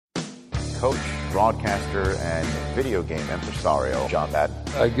coach, broadcaster, and video game impresario, John Madden.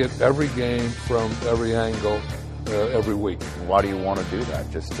 I get every game from every angle every week. Why do you want to do that?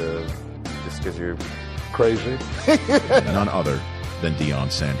 Just because you're crazy? None other than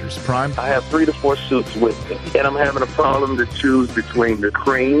Deion Sanders. Prime? I have 3 to 4 suits with me, and I'm having a problem to choose between the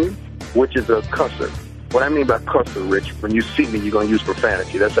Cream, which is a cusser. What I mean by cusser, Rich, when you see me, you're going to use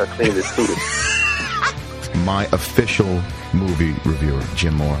profanity. That's how clean this suit is. My official movie reviewer,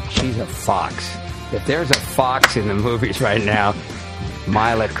 Jim Moore. She's a fox. If there's a fox in the movies right now,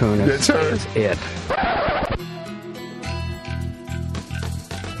 Mila Kunis is it.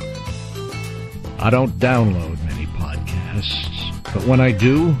 I don't download many podcasts, but when I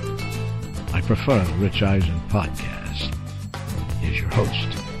do, I prefer the Rich Eisen podcast. Here's your host,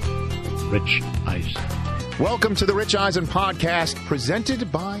 Rich Eisen. Welcome to the Rich Eisen podcast,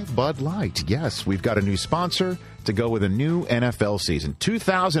 presented by Bud Light. Yes, we've got a new sponsor to go with a new NFL season.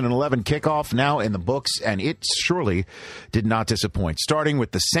 2011 kickoff now in the books, and it surely did not disappoint. Starting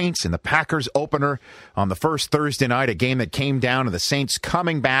with the Saints and the Packers opener on the first Thursday night, a game that came down to the Saints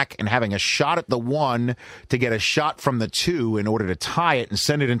coming back and having a shot at the 1 to get a shot from the 2 in order to tie it and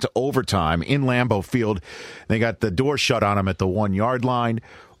send it into overtime in Lambeau Field. They got the door shut on them at the 1-yard line,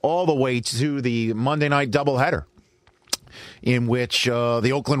 all the way to the Monday night doubleheader, in which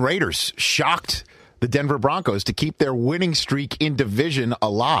the Oakland Raiders shocked the Denver Broncos to keep their winning streak in division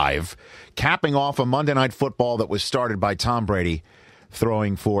alive, capping off a Monday Night Football that was started by Tom Brady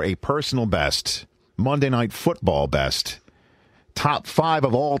throwing for a personal best, Monday Night Football best, top 5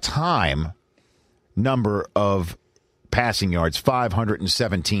 of all time number of passing yards,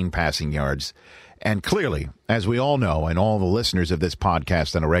 517 passing yards. And clearly, as we all know, and all the listeners of this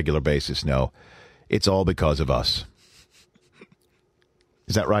podcast on a regular basis know, it's all because of us.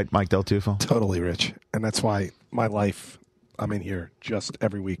 Is that right, Mike Del Tufo? Totally, Rich. And that's why my life, I'm in here just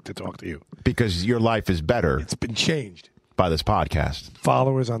every week to talk to you. Because your life is better. It's been changed By this podcast.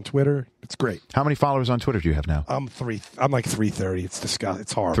 Followers on Twitter, it's great. How many followers on Twitter do you have now? I'm like 330. It's disgusting.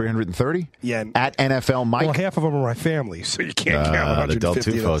 It's horrible. 330? Yeah. At NFL Mike? Well, half of them are my family, so you can't count 150 the Del of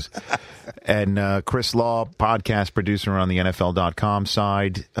those. Tufos. And Chris Law, podcast producer on the NFL.com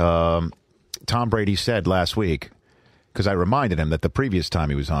side. Tom Brady said last week, because I reminded him that the previous time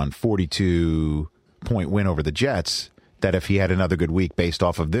he was on, 42-point win over the Jets, that if he had another good week based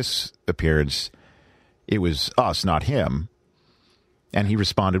off of this appearance, it was us, not him. And he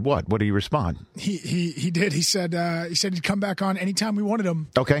responded what? What did he respond? He did. He said he'd come back on anytime we wanted him.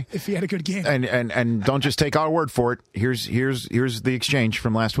 Okay. If he had a good game. And don't just take our word for it. Here's the exchange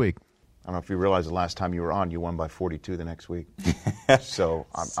from last week. I don't know if you realize the last time you were on, you won by 42 the next week. So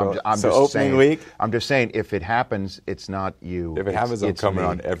I'm just opening saying, week. I'm just saying, if it happens, it's not you. If it happens, I'm coming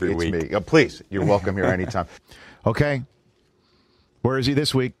on every week. Me. Please, you're welcome here anytime. Okay. Where is he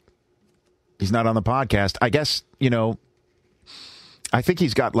this week? He's not on the podcast. I guess, I think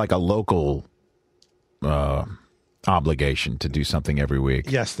he's got like a local obligation to do something every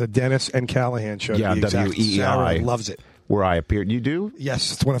week. Yes, the Dennis and Callahan show. Yeah, WEEI. Sarah loves it. Where I appeared. You do?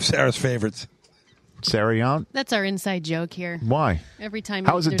 Yes, it's one of Sarah's favorites. Sarah, you on? That's our inside joke here. Why? Every time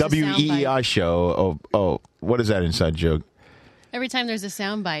How is a there's WEEI show? Oh, what is that inside joke? Every time there's a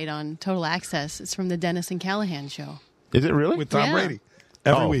soundbite on Total Access, it's from the Dennis and Callahan show. Is it really? With Tom Yeah. Brady.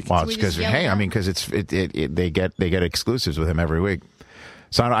 Every week. Well, So it's we just because yell it out. because they get exclusives with him every week.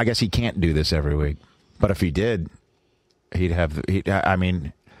 So I guess he can't do this every week. But if he did, he'd have.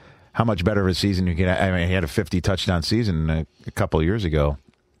 How much better of a season you could? He had a 50 touchdown season a couple of years ago.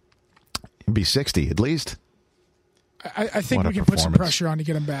 He'd be 60 at least. I think What a we can put some performance. pressure on to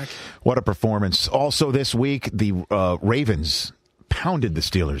get him back. What a performance! Also this week, the Ravens pounded the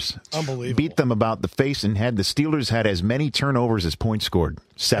Steelers. Unbelievable. Beat them about the face and head. The Steelers had as many turnovers as points scored.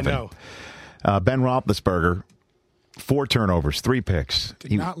 7. I know. Ben Roethlisberger, 4 turnovers, 3 picks.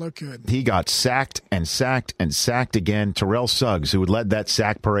 Did not look good. He got sacked and sacked and sacked again. Terrell Suggs, who had led that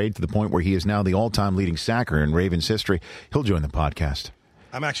sack parade to the point where he is now the all-time leading sacker in Ravens history, he'll join the podcast.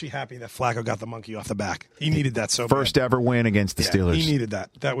 I'm actually happy that Flacco got the monkey off the back. He needed that so First bad. ever win against the Steelers. He needed that.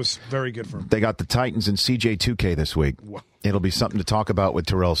 That was very good for him. They got the Titans and CJ2K this week. Wow. It'll be something to talk about with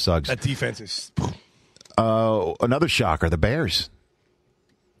Terrell Suggs. That defense is... Another shocker, the Bears.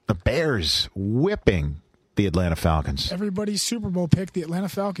 The Bears whipping the Atlanta Falcons. Everybody's Super Bowl pick, the Atlanta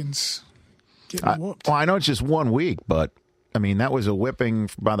Falcons, getting whooped. Well, I know it's just 1 week, but, that was a whipping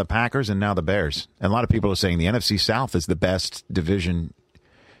by the Packers and now the Bears. And a lot of people are saying the NFC South is the best division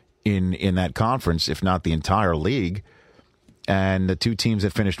in that conference, if not the entire league. And the 2 teams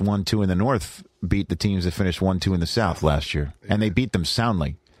that finished 1-2 in the North beat the teams that finished 1-2 in the South last year. And they beat them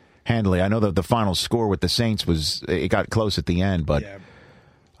handily. I know that the final score with the Saints it got close at the end, but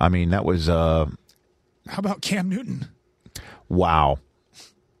I mean, that was How about Cam Newton? wow.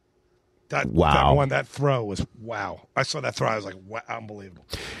 That throw was wow. I saw that throw. I was like, wow, unbelievable.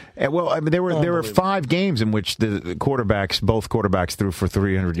 Well, I mean, there were 5 games in which both quarterbacks threw for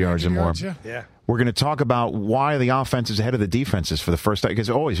 300 yards or more. Yeah. We're going to talk about why the offense is ahead of the defenses for the first time. Because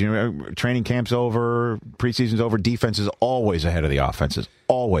always, training camp's over, preseason's over, defense is always ahead of the offenses.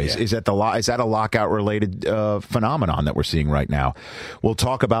 Always. Yeah. Is that a lockout-related phenomenon that we're seeing right now? We'll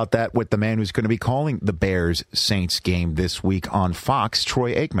talk about that with the man who's going to be calling the Bears-Saints game this week on Fox,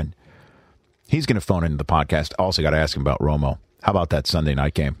 Troy Aikman. He's going to phone into the podcast. Also got to ask him about Romo. How about that Sunday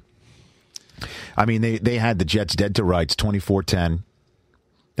night game? I mean, they had the Jets dead to rights, 24-10.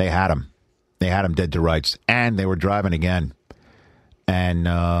 They had him. They had him dead to rights, and they were driving again. And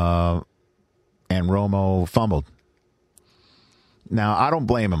Romo fumbled. Now, I don't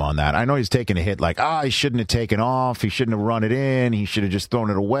blame him on that. I know he's taking a hit like, he shouldn't have taken off. He shouldn't have run it in. He should have just thrown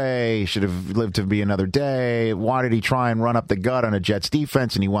it away. He should have lived to be another day. Why did he try and run up the gut on a Jets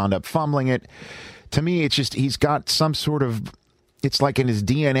defense and he wound up fumbling it? To me, it's just he's got some sort of, it's like in his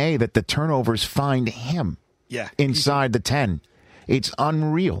DNA that the turnovers find him inside the 10. It's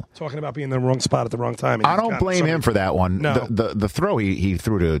unreal. Talking about being in the wrong spot at the wrong time. I don't blame him for that one. No. The throw he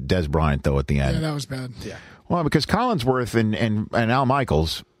threw to Des Bryant, though, at the end. Yeah, that was bad. Yeah. Well, because Collinsworth and Al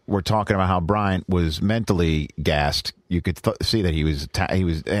Michaels were talking about how Bryant was mentally gassed. You could see that he was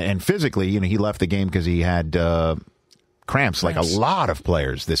and physically, he left the game because he had cramps, like a lot of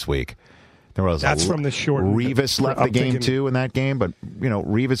players this week. That's from the short. Revis left the game too in that game, but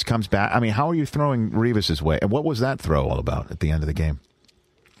Revis comes back. I mean, how are you throwing Revis's way? And what was that throw all about at the end of the game?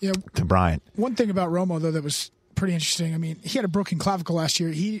 Yeah, to Bryant. One thing about Romo though that was pretty interesting. I mean, he had a broken clavicle last year.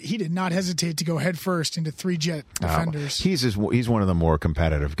 He did not hesitate to go head first into 3 Jet defenders. He's one of the more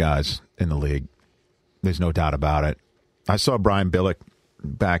competitive guys in the league. There's no doubt about it. I saw Brian Billick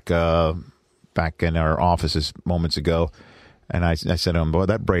back in our offices moments ago, and I said to him, boy,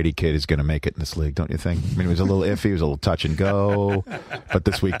 that Brady kid is going to make it in this league, don't you think? I mean, it was a little iffy. It was a little touch and go, but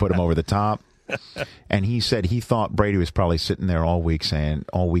this week put him over the top. And he said he thought Brady was probably sitting there all weekend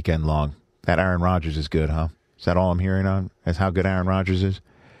long, that Aaron Rodgers is good, huh? Is that all I'm hearing on? That's how good Aaron Rodgers is?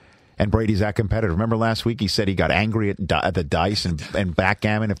 And Brady's that competitive. Remember last week he said he got angry at the dice and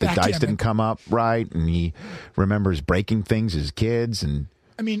backgammon if the dice didn't come up right, and he remembers breaking things as kids. And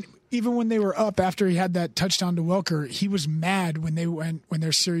I mean, even when they were up after he had that touchdown to Welker, he was mad when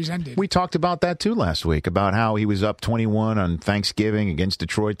their series ended. We talked about that too last week, about how he was up 21 on Thanksgiving against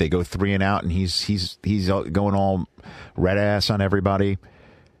Detroit. They go 3 and out, and he's going all red ass on everybody.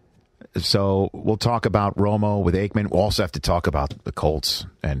 So we'll talk about Romo with Aikman. We'll also have to talk about the Colts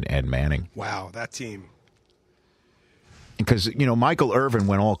and Manning. Wow, that team. Because, Michael Irvin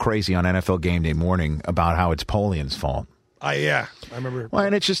went all crazy on NFL Game Day morning about how it's Polian's fault. I remember. Well,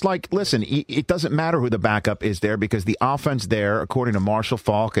 and it's just like, listen, it doesn't matter who the backup is there because the offense there, according to Marshall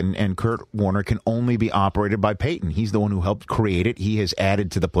Faulk and Kurt Warner, can only be operated by Peyton. He's the one who helped create it. He has added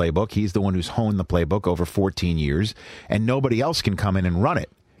to the playbook. He's the one who's honed the playbook over 14 years, and nobody else can come in and run it.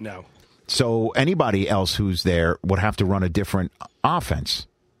 No. So anybody else who's there would have to run a different offense.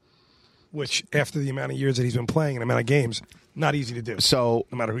 Which, after the amount of years that he's been playing and the amount of games, not easy to do. So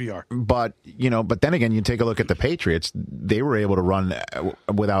no matter who you are. But then again, you take a look at the Patriots. They were able to run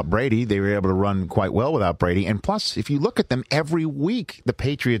without Brady. They were able to run quite well without Brady. And plus, if you look at them every week, the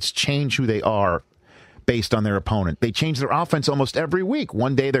Patriots change who they are based on their opponent. They change their offense almost every week.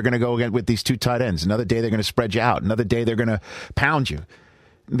 One day they're going to go again with these 2 tight ends. Another day they're going to spread you out. Another day they're going to pound you.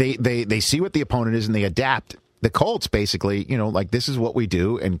 They see what the opponent is and they adapt. The Colts basically, like this is what we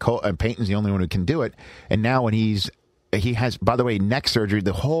do, and Peyton's the only one who can do it. And now when he has, by the way, neck surgery,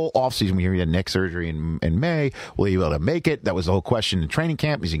 the whole offseason we hear he had neck surgery in May. Will he be able to make it? That was the whole question in training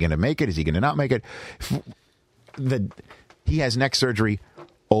camp. Is he going to make it? Is he going to not make it? He has neck surgery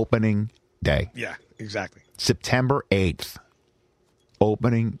opening day. Yeah, exactly. September 8th,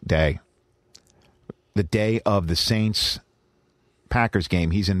 opening day. The day of the Saints-Packers game.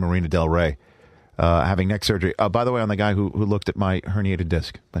 He's in Marina Del Rey. Having neck surgery. By the way, on the guy who looked at my herniated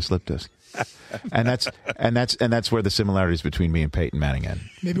disc, my slip disc, and that's where the similarities between me and Peyton Manning end.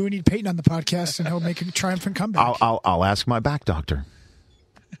 Maybe we need Peyton on the podcast, and he'll make a triumphant comeback. I'll ask my back doctor.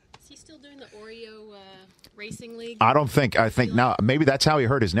 Is he still doing the Oreo racing league? I think now maybe that's how he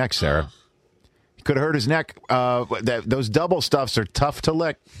hurt his neck, Sarah. He could have hurt his neck. Those double stuffs are tough to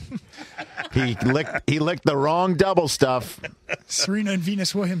lick. He licked the wrong double stuff. Serena and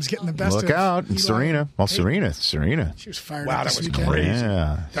Venus Williams getting the best. Look out, Serena. Well, Serena. She was fired. Wow, up that was weekend. crazy.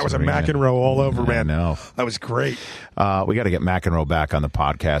 Yeah, that was a McEnroe all over, man. No, that was great. We got to get McEnroe back on the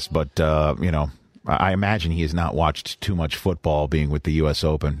podcast, but I imagine he has not watched too much football being with the U.S.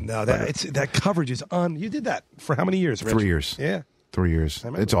 Open. No, that coverage is on. You did that for how many years, Rich? 3 years. Yeah. 3 years.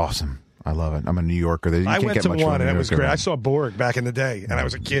 It's awesome. I love it. I'm a New Yorker. I went to one, and it was great. I saw Borg back in the day, and I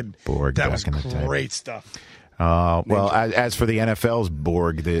was a kid. Borg that back was in the day. Great stuff. Well, as for the NFL's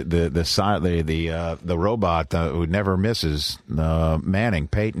Borg, the robot who never misses, Manning,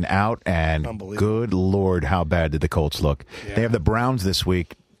 Peyton out, and good Lord, how bad did the Colts look? Yeah. They have the Browns this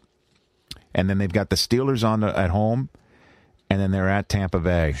week, and then they've got the Steelers at home, and then they're at Tampa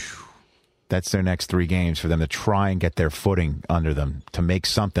Bay. That's their next 3 games for them to try and get their footing under them, to make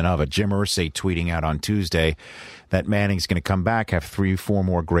something of it. Jim Irsay tweeting out on Tuesday that Manning's going to come back, have 3-4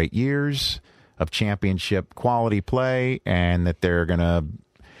 more great years of championship quality play, and that they're going to,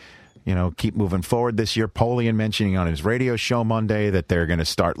 keep moving forward this year. Polian mentioning on his radio show Monday that they're going to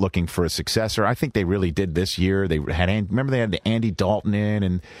start looking for a successor. I think they really did this year. They had they had the Andy Dalton in,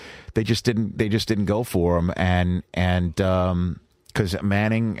 and they just didn't go for him. And because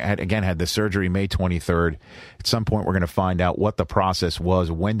Manning had the surgery May 23rd. At some point, we're going to find out what the process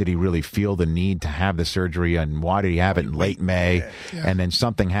was. When did he really feel the need to have the surgery, and why did he have it in late May? Yeah. And then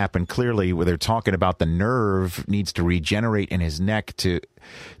something happened clearly where they're talking about the nerve needs to regenerate in his neck to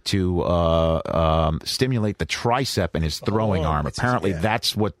stimulate the tricep in his throwing arm. Apparently,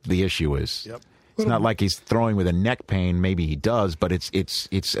 that's what the issue is. Yep. It's not like he's throwing with a neck pain. Maybe he does, but it's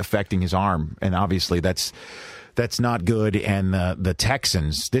affecting his arm, and obviously that's not good. And the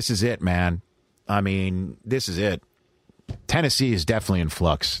Texans, this is it, man. I mean, this is it. Tennessee is definitely in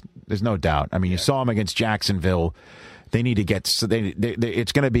flux. There's no doubt. I mean, you saw them against Jacksonville. They need to get.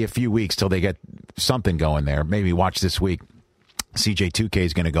 It's going to be a few weeks till they get something going there. Maybe watch this week. CJ2K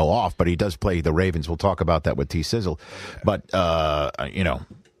is going to go off, but he does play the Ravens. We'll talk about that with T Sizzle. But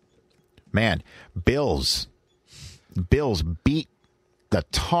man, Bills beat the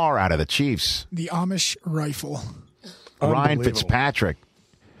tar out of the Chiefs. The Amish rifle. Ryan Fitzpatrick.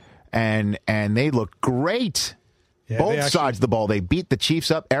 And they looked great. Yeah, both sides of the ball. They beat the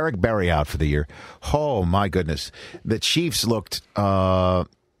Chiefs up. Eric Berry out for the year. Oh, my goodness. The Chiefs looked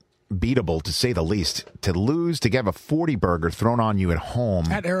beatable, to say the least. To lose, to get a 40-burger thrown on you at home.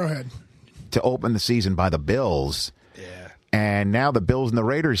 At Arrowhead. To open the season by the Bills. Yeah. And now the Bills and the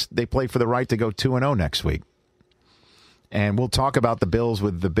Raiders, they play for the right to go 2-0 next week. And we'll talk about the Bills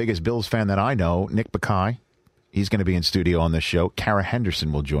with the biggest Bills fan that I know, Nick Bakay. He's going to be in studio on this show. Kara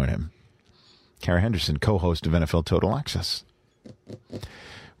Henderson will join him. Kara Henderson, co-host of NFL Total Access,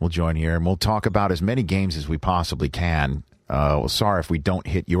 will join here. And we'll talk about as many games as we possibly can. Sorry if we don't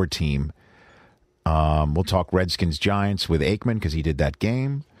hit your team. We'll talk Redskins-Giants with Aikman because he did that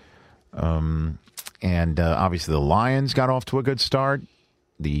game. And obviously the Lions got off to a good start.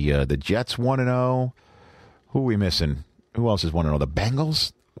 The Jets 1-0. Who are we missing? Who else is 1-0? The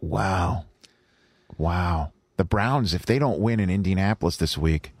Bengals? Wow. The Browns, if they don't win in Indianapolis this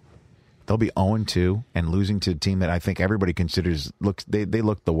week, they'll be 0-2 and losing to a team that I think everybody considers they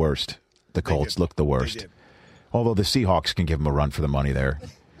look the worst. The Colts look the worst. Although the Seahawks can give them a run for the money there.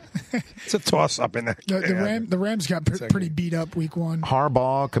 It's a toss-up in that. The Rams got pretty beat up week 1. Jim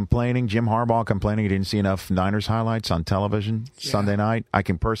Harbaugh complaining he didn't see enough Niners highlights on television Sunday night. I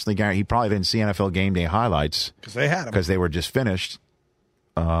can personally guarantee he probably didn't see NFL Game Day highlights. Because they had them. Because they were just finished.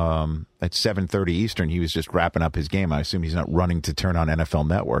 At 7:30 Eastern, he was just wrapping up his game. I assume he's not running to turn on NFL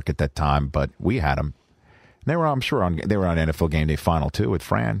Network at that time, but we had him. They were, I'm sure, they were on NFL Game Day Final, too, with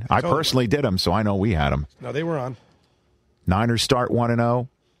Fran. I personally did them, so I know we had them. No, they were on. Niners start 1-0.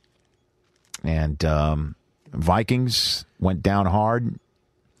 And Vikings went down hard.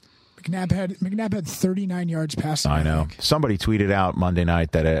 McNabb had 39 yards passing. I know. Somebody tweeted out Monday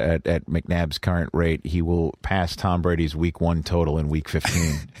night that at McNabb's current rate, he will pass Tom Brady's Week 1 total in Week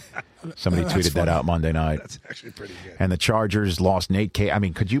 15. Somebody tweeted that out Monday night. That's actually pretty good. And the Chargers lost Nate K. I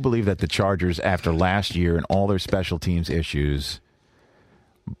mean, could you believe that the Chargers, after last year and all their special teams issues,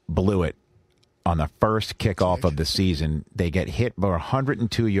 blew it on the first kickoff of the season? They get hit by a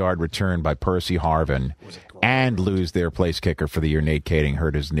 102-yard return by Percy Harvin and lose their place kicker for the year. Nate Kading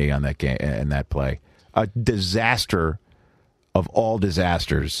hurt his knee on that game in that play. A disaster of all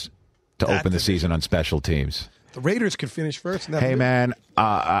disasters to open the season on special teams. The Raiders could finish first. Hey, man,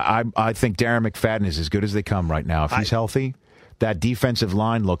 I think Darren McFadden is as good as they come right now. If he's healthy, that defensive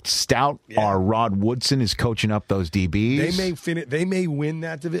line looked stout. Yeah. Our Rod Woodson is coaching up those DBs. They may win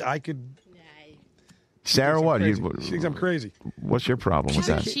that division. I could. Sarah, what? She thinks I'm crazy. What's your problem with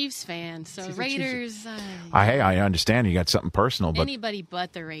that? She's a Chiefs fan, so Raiders. I understand you got something personal, but anybody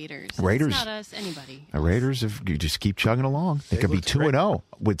but the Raiders. Raiders, it's not us. Anybody. The Raiders, if you just keep chugging along, they could be 2-0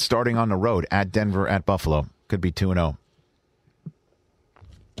 with starting on the road at Denver, at Buffalo. Could be 2-0.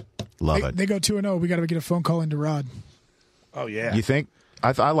 Love it. They go 2-0. We got to get a phone call into Rod. Oh yeah. You think?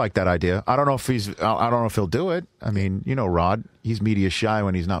 I like that idea. I don't know if he'll do it. I mean, you know, Rod, he's media shy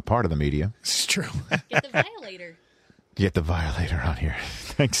when he's not part of the media. It's true. Get the violator. Get the violator on here.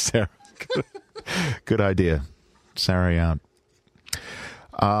 Thanks, Sarah. Good idea. Sarah out.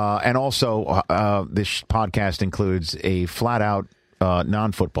 And also, this podcast includes a flat-out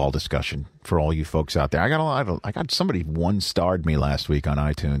non-football discussion for all you folks out there. I got somebody 1-starred me last week on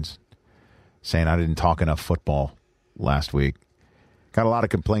iTunes, saying I didn't talk enough football last week. Got a lot of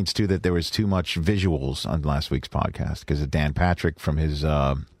complaints too that there was too much visuals on last week's podcast because of Dan Patrick from his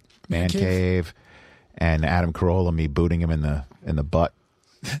man cave, and Adam Carolla me booting him in the butt.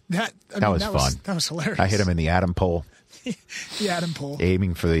 That was fun. That was hilarious. I hit him in the Adam pole. The Adam pole.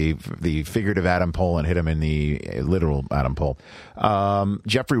 Aiming for the figurative Adam pole and hit him in the literal Adam pole.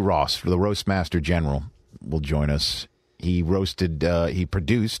 Jeffrey Ross, the Roast Master General, will join us. He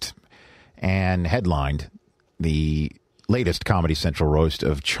produced and headlined the latest Comedy Central roast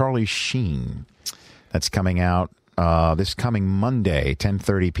of Charlie Sheen. That's coming out this coming Monday,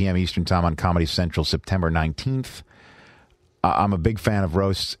 10:30 p.m. Eastern Time on Comedy Central, September 19th. I'm a big fan of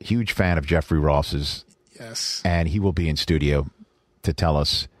roasts, huge fan of Jeffrey Ross's. Yes. And he will be in studio to tell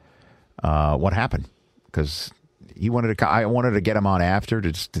us what happened, because I wanted to get him on after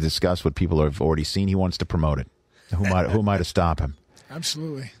to discuss what people have already seen. He wants to promote it. Who am I to stop him?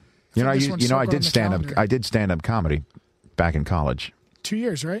 Absolutely. I did stand up comedy back in college. 2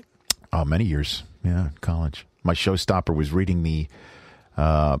 years, right? Oh, many years. Yeah, college. My showstopper was reading the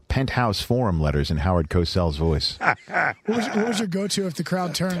Penthouse Forum letters in Howard Cosell's voice. What was your go-to if the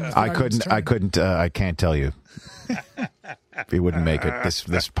crowd turned? I can't tell you. We wouldn't make it.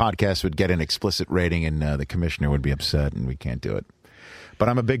 This podcast would get an explicit rating, and the commissioner would be upset, and we can't do it. But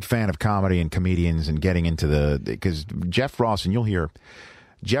I'm a big fan of comedy and comedians and getting into because Jeff Ross, and you'll hear,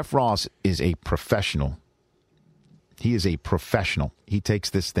 Jeff Ross is a professional. He is a professional. He takes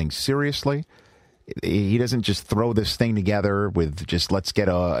this thing seriously. He doesn't just throw this thing together with just let's get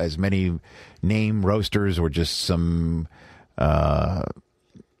as many name roasters or just some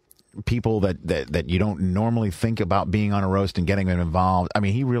people that you don't normally think about being on a roast and getting them involved. I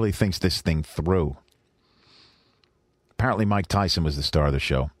mean, he really thinks this thing through. Apparently, Mike Tyson was the star of the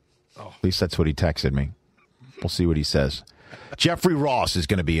show. Oh. At least that's what he texted me. We'll see what he says. Jeffrey Ross is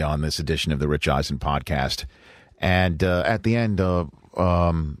going to be on this edition of the Rich Eisen podcast. And at the end, a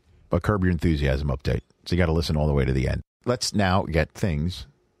Curb Your Enthusiasm update. So you got to listen all the way to the end. Let's now get things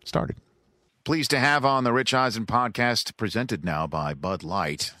started. Pleased to have on the Rich Eisen podcast, presented now by Bud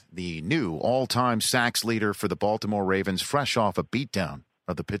Light, the new all-time sacks leader for the Baltimore Ravens, fresh off a beatdown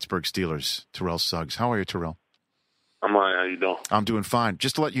of the Pittsburgh Steelers, Terrell Suggs. How are you, Terrell? I'm all right. How you doing? I'm doing fine.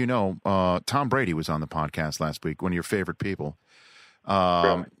 Just to let you know, Tom Brady was on the podcast last week, one of your favorite people.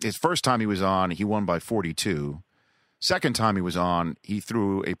 Really? His first time he was on, he won by 42. Second time he was on, he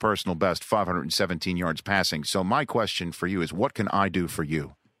threw a personal best 517 yards passing. So my question for you is, what can I do for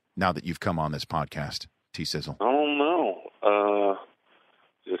you now that you've come on this podcast, T-Sizzle? I don't know.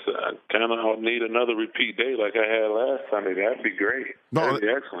 Just kind of need another repeat day like I had last Sunday. That'd be great. That'd be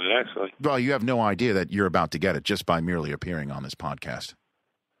excellent, actually. Well, you have no idea that you're about to get it just by merely appearing on this podcast.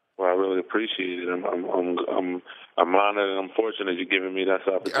 Well, I really appreciate it. I'm honored and I'm fortunate you're giving me that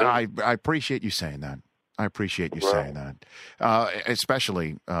opportunity. I appreciate you saying that. Saying that,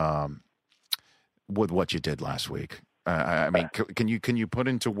 especially with what you did last week. I mean, can you put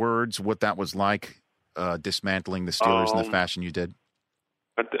into words what that was like, dismantling the Steelers in the fashion you did?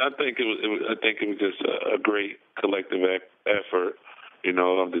 I think it was just a great collective effort,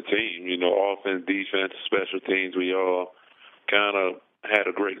 of the team. Offense, defense, special teams. We all kind of had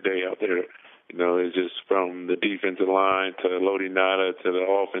a great day out there. It's just from the defensive line to Lodi Nada to the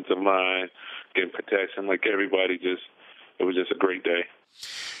offensive line, getting protection like everybody. It was just a great day.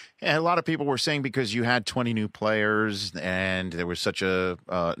 Yeah, a lot of people were saying because you had 20 new players and there was such a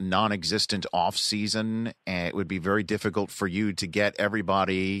non-existent offseason, and it would be very difficult for you to get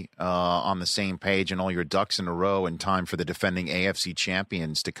everybody on the same page and all your ducks in a row in time for the defending AFC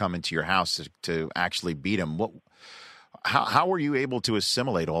champions to come into your house to actually beat them. How were you able to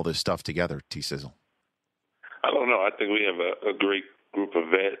assimilate all this stuff together, T-Sizzle? I don't know. I think we have a great group of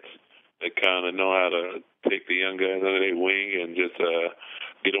vets that kind of know how to take the young guys under their wing and just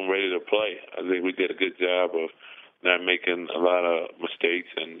get them ready to play. I think we did a good job of not making a lot of mistakes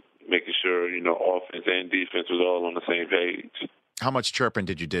and making sure, offense and defense was all on the same page. How much chirping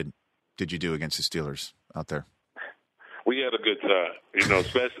did you do against the Steelers out there? We had a good time,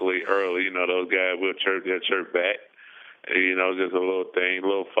 especially early. Those guys will chirp back. Just a little thing,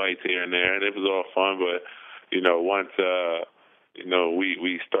 little fights here and there, and it was all fun. But once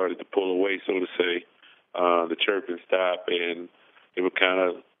we started to pull away, so to say. The chirping stopped, and they were kind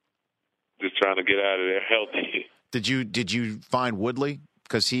of just trying to get out of there healthy. Did you find Woodley?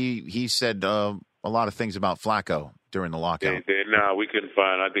 Because he said a lot of things about Flacco during the lockout. No, we couldn't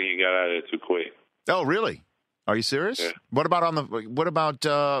find. I think he got out of there too quick. Oh, really? Are you serious? Yeah. What about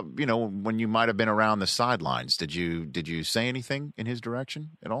when you might have been around the sidelines? Did you say anything in his direction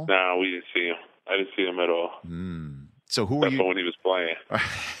at all? No, we didn't see him. I didn't see him at all. So who were you? When he was playing.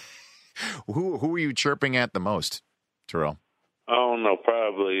 Who were you chirping at the most, Terrell? I don't know.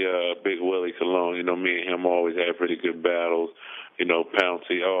 Probably Big Willie Colon. Me and him always had pretty good battles.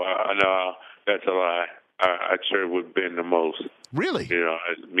 Pouncey. Oh, I know that's a lie. I chirp with Ben the most. Really?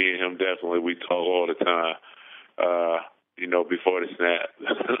 Me and him definitely. We talk all the time. Before the snap.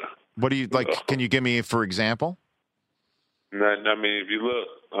 What do you like? Can you give me, for example? I mean, if you look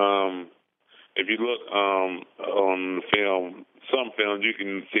on the film, some films you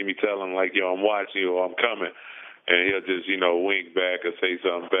can see me tell him like, "Yo, I'm watching you," or "I'm coming," and he'll just wink back or say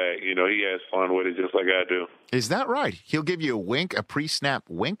something back. He has fun with it just like I do. Is that right? He'll give you a wink, a pre-snap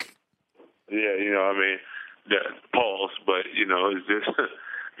wink. Yeah, pause, but it's just.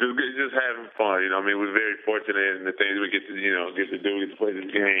 Just having fun, we're very fortunate in the things we get to do, get to play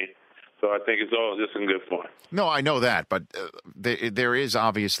this game. So I think it's all just in good fun. No, I know that, but there is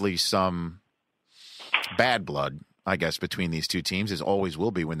obviously some bad blood, I guess, between these two teams. As always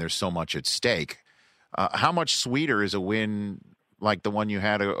will be when there's so much at stake. How much sweeter is a win like the one you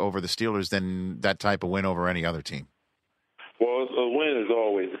had over the Steelers than that type of win over any other team? Well, a win is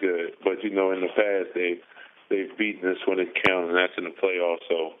always good, but in the past they've beaten us when it counts, and that's in the playoffs.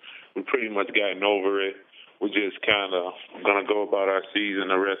 So we've pretty much gotten over it. We're just kind of going to go about our season,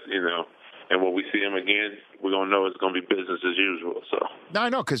 the rest, and when we see them again, we're going to know it's going to be business as usual. So. No, I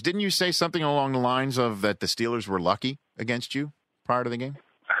know, because didn't you say something along the lines of that the Steelers were lucky against you prior to the game?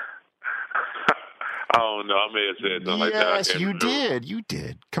 I don't know. I may have said something like that. Yes, you did. You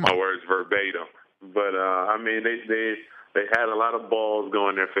did. Come on. My words verbatim. But, they had a lot of balls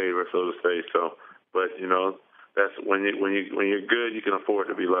going their favor, so to say. So. But that's when you're good, you can afford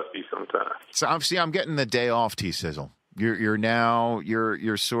to be lucky sometimes. So I'm getting the day off, T Sizzle.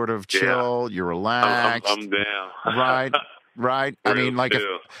 You're sort of chill. Yeah. You're relaxed. I'm down. Right. I mean, like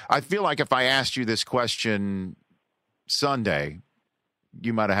I feel like if I asked you this question Sunday,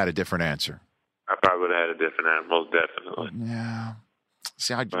 you might have had a different answer. I probably would have had a different answer, most definitely. Yeah.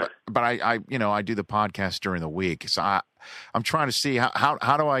 See, I do the podcast during the week, so I'm trying to see how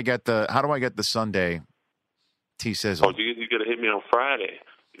do I get the Sunday T Sizzle. Oh, you got to hit me on Friday.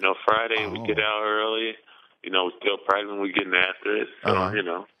 Friday we get out early. Still practicing, we getting after it.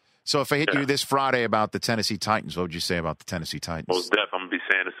 So So if I hit you this Friday about the Tennessee Titans, what would you say about the Tennessee Titans? Most definitely, I'm gonna be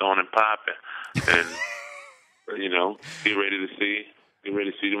saying it's on and popping, and get ready to see. Get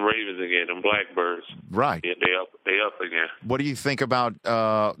ready to see them Ravens again, them Blackbirds. Right. Yeah, they up again. What do you think about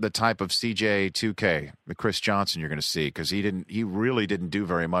the type of CJ2K, the Chris Johnson you're going to see? Because he really didn't do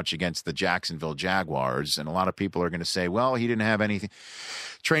very much against the Jacksonville Jaguars, and a lot of people are going to say, well, he didn't have anything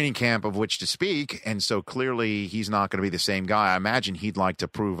training camp of which to speak, and so clearly he's not going to be the same guy. I imagine he'd like to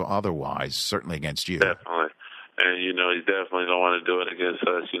prove otherwise, certainly against you. Definitely. And, he definitely don't want to do it against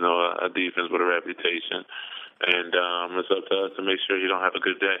us, a defense with a reputation. And it's up to us to make sure you don't have a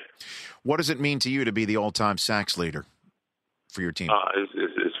good day. What does it mean to you to be the all-time sacks leader for your team?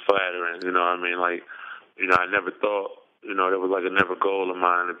 It's flattering. I never thought, that was like a never goal of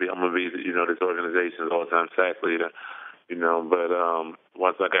mine to be. I'm gonna be, this organization's all-time sack leader. But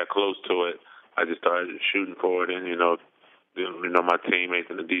once I got close to it, I just started shooting for it, and my teammates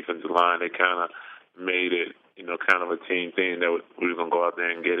in the defensive line, they kind of made it, kind of a team thing that we were gonna go out there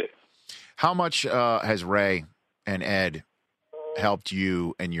and get it. How much has Ray and Ed helped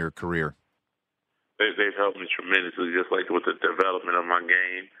you in your career? They've helped me tremendously, just like with the development of my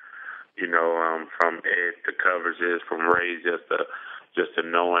game. From Ed to coverages, from Ray just to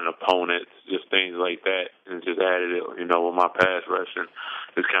knowing opponents, just things like that, and just added it. With my pass rushing,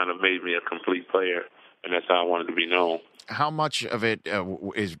 it's kind of made me a complete player, and that's how I wanted to be known. How much of it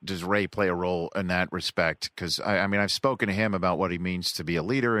does Ray play a role in that respect? Because, I've spoken to him about what he means to be a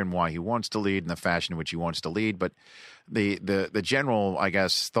leader and why he wants to lead and the fashion in which he wants to lead. But the general, I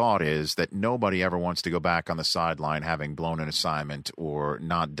guess, thought is that nobody ever wants to go back on the sideline having blown an assignment or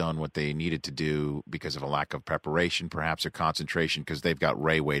not done what they needed to do because of a lack of preparation, perhaps, or concentration because they've got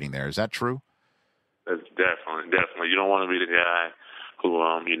Ray waiting there. Is that true? That's definitely. You don't want to be the guy who,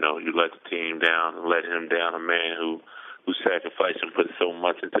 you let the team down and let him down, a man who sacrificed and put so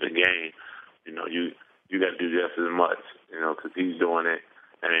much into the game. You got to do just as much, because he's doing it,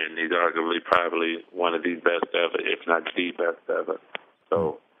 and he's arguably probably one of the best ever, if not the best ever.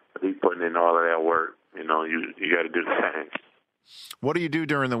 So if he's putting in all of that work, you got to do the same. What do you do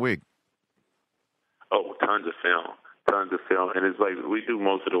during the week? Oh, tons of film, and it's like we do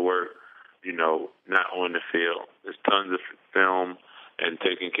most of the work, not on the field. There's tons of film and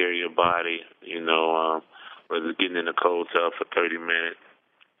taking care of your body, whether it's getting in the cold tub for 30 minutes,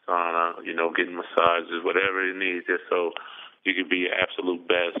 sauna, getting massages, whatever it needs, just so you can be your absolute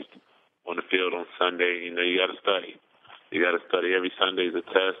best on the field on Sunday. You got to study. You got to study. Every Sunday is a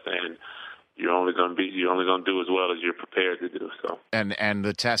test, and you're only going to do as well as you're prepared to do. So. And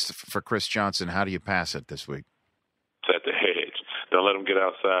the test for Chris Johnson, how do you pass it this week? It's at the hedge. Don't let him get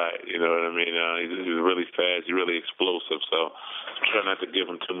outside. You know what I mean? He's really fast. He's really explosive. So try not to give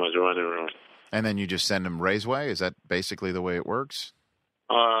him too much running room. And then you just send him Ray's way? Is that basically the way it works?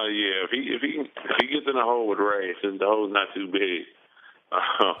 Yeah. If he gets in a hole with Ray, since the hole's not too big,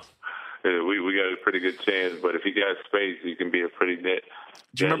 we got a pretty good chance. But if he got space, he can be a pretty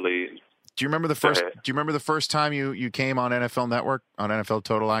deadly. Do you remember the first time you came on NFL Network, on NFL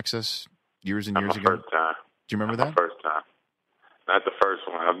Total Access, years and years ago? First time. Do you remember that? First time. Not the first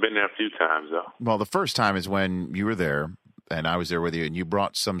one. I've been there a few times though. Well, the first time is when you were there and I was there with you, and you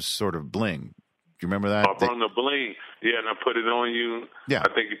brought some sort of bling. Do you remember that? I brought the bling. Yeah, and I put it on you. Yeah.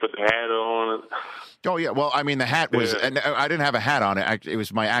 I think you put the hat on it. Oh yeah. Well, I mean, the hat was, and I didn't have a hat on it. It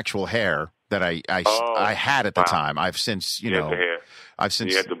was my actual hair that I had at the time. I've since, You had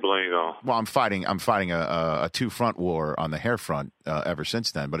the bling on. Well, I'm fighting a two-front war on the hair front ever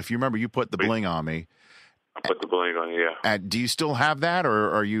since then. But if you remember, you put the bling on me. I put the bling on, yeah. Do you still have that,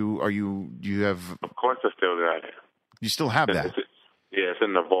 or do you have? Of course, I still got it. You still have that? It's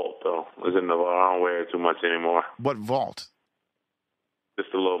in the vault though. It's in the vault. I don't wear it too much anymore. What vault?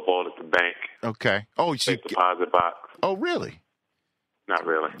 Just a little vault at the bank. Okay. Oh, so deposit box. Oh, really? Not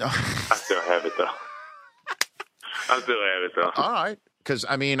really. I still have it though. All right, because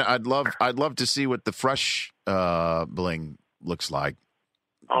I mean, I'd love to see what the fresh bling looks like.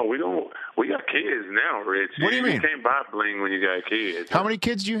 Oh, we got kids now, Rich. What do you mean? You can't buy bling when you got kids. How many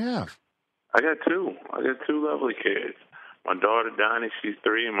kids do you have? I got two. Lovely kids. My daughter, Donnie, she's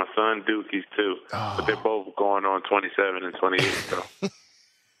 3, and my son, Duke, he's 2. Oh. But they're both going on 27 and 28, so.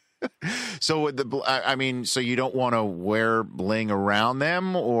 So you don't want to wear bling around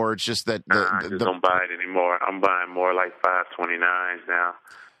them, or it's just that I just don't buy it anymore. I'm buying more like 529s now,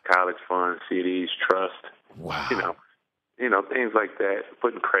 college funds, CDs, trust. Wow. Things like that.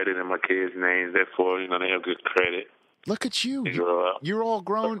 Putting credit in my kids' names, therefore, they have good credit. Look at you. You're all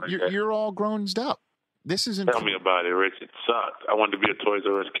grown. Like you're all grown up. This isn't. Tell me about it, Rich. It sucked. I wanted to be a Toys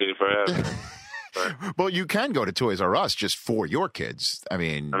R Us kid forever. Well, you can go to Toys R Us just for your kids. I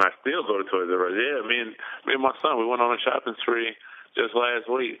mean, and I still go to Toys R Us. Yeah, me and my son, we went on a shopping spree just last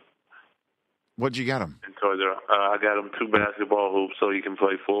week. What'd you get him? In Toys R Us, I got him 2 basketball hoops so he can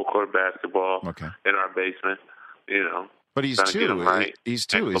play full court basketball. Okay. In our basement. But he's 2. Right. He's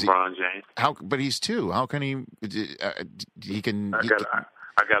 2. Is LeBron James. But he's 2. How can he? He can.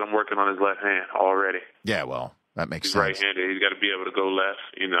 I got him working on his left hand already. Yeah, well, that makes He's sense. right-handed. He's got to be able to go left,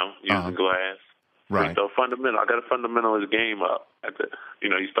 using glass. Right. So fundamental. I got to fundamental his game up.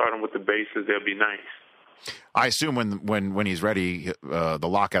 You start him with the bases. They'll be nice. I assume when he's ready, the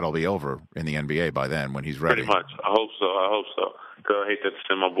lockout will be over in the NBA by then. When he's ready. Pretty much. I hope so. Because I hate to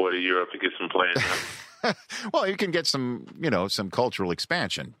send my boy to Europe to get some playing time. Well, you can get some cultural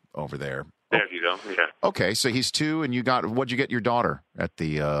expansion over there. There you go. Yeah. Okay, so he's 2, and what'd you get your daughter at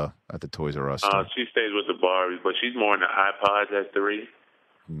the Toys R Us store? She stays with the Barbies, but she's more in the iPods at 3.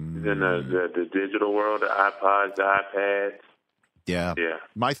 She's in the digital world, the iPods, the iPads. Yeah. Yeah.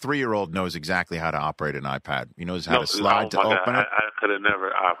 My 3-year-old knows exactly how to operate an iPad. He knows how to slide to open it. I could have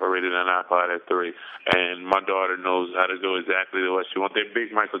never operated an iPod at 3. And my daughter knows how to do exactly what she wants. They're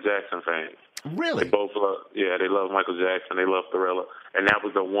big Michael Jackson fans. Really? They both they love Michael Jackson. They love Terrell. And that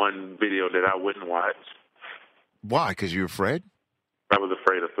was the one video that I wouldn't watch. Why? Because you were afraid? I was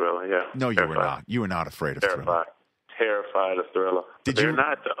afraid of Thriller, yeah. No, you were not. You were not afraid of Thriller. Terrified of Thriller. They're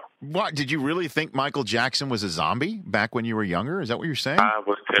not, though. What? Did you really think Michael Jackson was a zombie back when you were younger? Is that what you're saying? I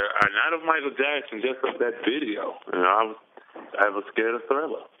was not of Michael Jackson, just of that video. I was scared of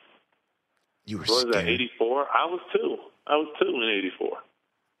Thriller. You were scared? Was that, 84? I was 2. I was 2 in 84.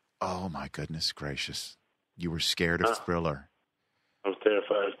 Oh, my goodness gracious. You were scared of Thriller. I was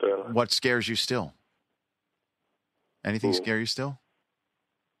terrified of Thriller. What scares you still? Anything scare you still?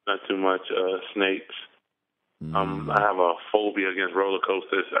 Not too much. Snakes. I have a phobia against roller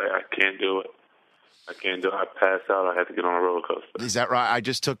coasters. I can't do it. I pass out. I have to get on a roller coaster. Is that right? I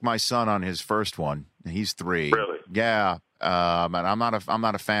just took my son on his first one. He's 3. Really? Yeah. And I'm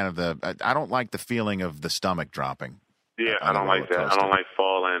not a fan of I don't like the feeling of the stomach dropping. Yeah, I don't like that. I don't like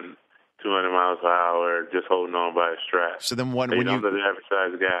falling 200 miles per hour, just holding on by a strap. So then, when I'm you the average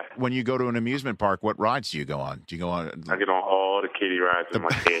size guy. When you go to an amusement park, what rides do you go on? Do you go on? I get on all the kiddie rides with my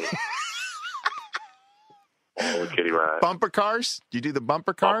kids. All the kiddie rides. Bumper cars? Do you do the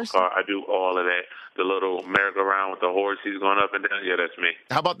bumper cars? I do all of that. The little merry-go-round with the horses going up and down. Yeah, that's me.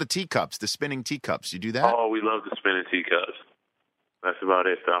 How about the teacups, the spinning teacups? You do that? Oh, we love the spinning teacups. That's about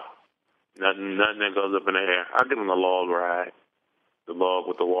it, though. Nothing that goes up in the air. I get on the log ride. The log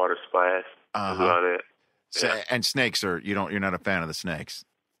with the water splash. That's about it. So, and snakes you're not a fan of the snakes.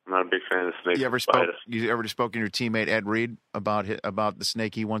 I'm not a big fan of snakes. You ever spoken to your teammate Ed Reed about the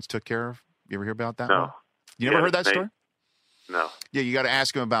snake he once took care of? You ever hear about that? No. One? You never heard that story? No. Yeah, you got to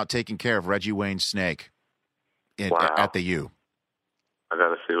ask him about taking care of Reggie Wayne's snake at the U. I got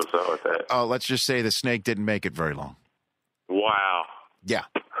to see what's up with that. Oh, let's just say the snake didn't make it very long. Wow. Yeah.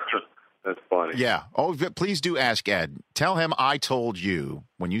 That's funny. Yeah. Oh, please do ask Ed. Tell him I told you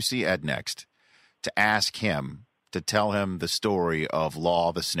when you see Ed next to ask him to tell him the story of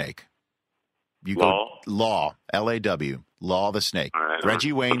Law the snake. Law, L-A-W, Law the snake. Right,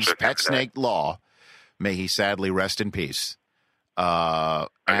 Reggie Wayne's pet snake, Law. May he sadly rest in peace. I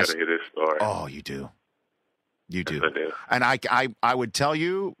got to hear this story. Oh, you do. You do. Yes, I do. And I would tell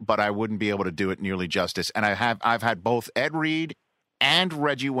you, but I wouldn't be able to do it nearly justice. And I've had both Ed Reed and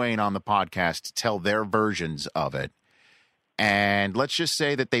Reggie Wayne on the podcast tell their versions of it. And let's just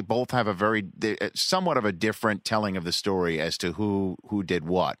say that they both have somewhat of a different telling of the story as to who did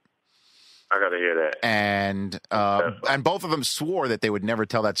what. I got to hear that. And both of them swore that they would never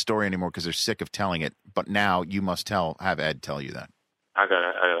tell that story anymore because they're sick of telling it. But now you must have Ed tell you that. I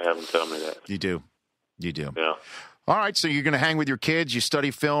gotta have him tell me that. You do. Yeah. All right, so you're going to hang with your kids, you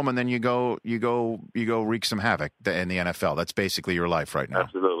study film, and then you go wreak some havoc in the NFL. That's basically your life right now.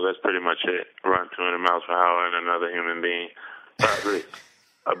 Absolutely, that's pretty much it. Run 200 miles per hour and another human being, probably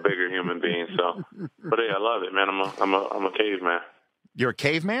a bigger human being. So, but hey, I love it, man. I'm a caveman. You're a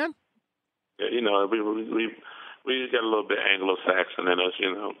caveman? Yeah, we got a little bit Anglo-Saxon in us,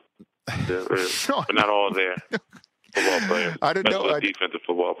 but not all there. Football players. I didn't know. Defensive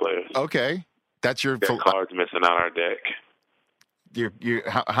football players. Okay. That's your cards missing out our deck.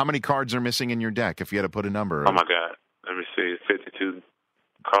 How many cards are missing in your deck? If you had to put a number. Oh my God! Let me see. 52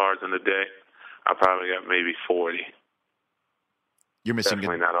 cards in the deck. I probably got maybe 40. You're missing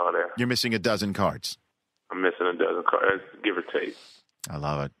definitely not all there. You're missing a dozen cards. I'm missing a dozen cards, give or take. I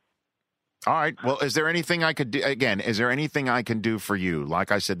love it. All right. Well, is there anything I could do? Again, is there anything I can do for you?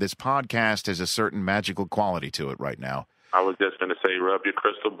 Like I said, this podcast has a certain magical quality to it right now. I was just going to say, rub your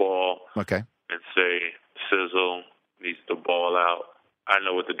crystal ball. Okay. And say, Sizzle needs to ball out. I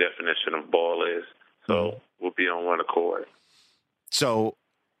know what the definition of ball is, so we'll be on one accord. So,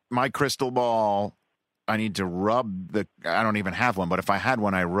 my crystal ball, I need to rub I don't even have one, but if I had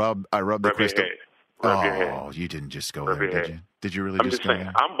one, I rub the crystal. Rub your head. Oh, you didn't just go there, did you? Did you really just go saying,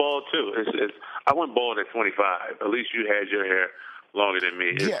 there? I'm bald too. I went bald at 25. At least you had your hair longer than me.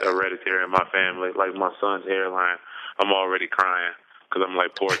 It's hereditary in my family. Like my son's hairline, I'm already crying because I'm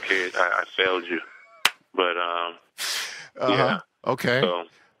like, poor kid, I failed you. But yeah. Okay.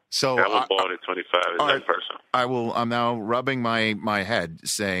 So I went bald at 25. It's that person. I'm now rubbing my head,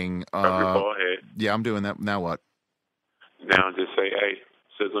 saying, rub your bald head. Yeah, I'm doing that. Now what? Now just say, hey,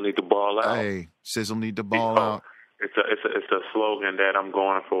 Sizzle need to ball out. Hey, Sizzle need to ball out. It's a slogan that I'm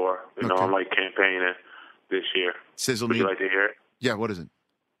going for. I'm like campaigning this year. Sizzle Would you like to hear it? Yeah, what is it?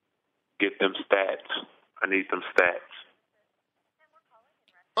 Get them stats. I need them stats.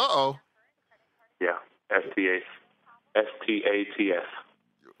 Uh-oh. Yeah, STATS.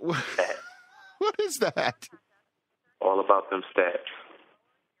 What is that? All about them stats.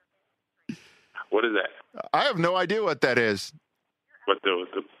 What is that? I have no idea what that is. What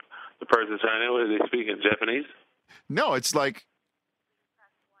the person trying to, are they speaking Japanese? No, it's like.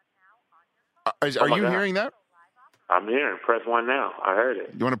 Are you hearing that? I'm hearing. Press 1 now. I heard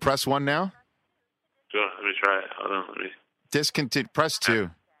it. You want to press 1 now? Sure. Let me try it. Hold on. Let me. Discontinue. Press 2.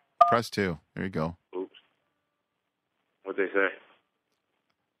 Press 2. There you go. Oops. What'd they say?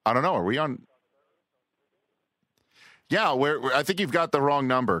 I don't know. Are we on? Yeah, I think you've got the wrong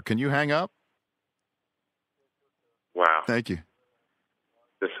number. Can you hang up? Wow. Thank you.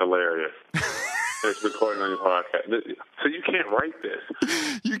 It's hilarious. It's recording on your podcast. So you can't write this.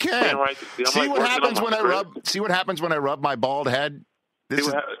 You can't. Write this. See what happens when I rub. See what happens when I rub my bald head.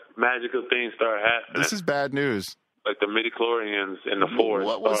 Magical things start happening. This is bad news. Like the midichlorians in the forest.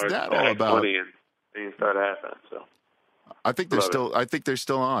 What was that all about? And things start happening. So I think they're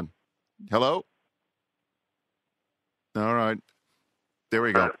still on. Hello. All right. There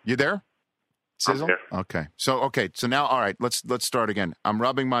we go. You there? Sizzle? Okay. So now, all right, let's start again. I'm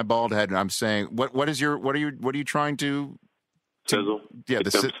rubbing my bald head and I'm saying, what are you trying to Sizzle? Yeah, the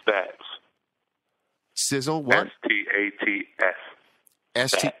stats. Sizzle what?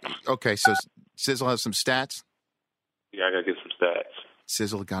 STATS. Okay, so Sizzle has some stats? Yeah, I got to get some stats.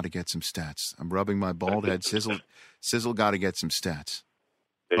 Sizzle got to get some stats. I'm rubbing my bald head. Sizzle got to get some stats.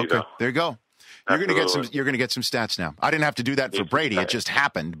 There you go. There you go. You're gonna get some stats now. I didn't have to do that for Brady. It just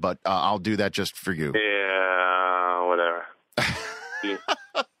happened, but I'll do that just for you. Yeah, whatever.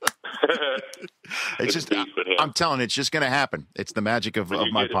 It's just I'm telling you, it's just gonna happen. It's the magic of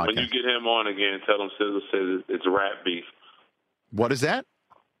my podcast. When you get him on again, tell him Sizzle says it's rat beef. What is that?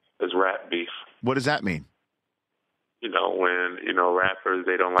 It's rat beef. What does that mean? When rappers,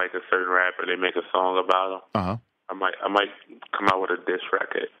 they don't like a certain rapper, they make a song about him. I might come out with a diss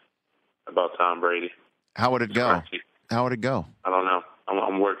record about Tom Brady. How would it go? How would it go? I don't know.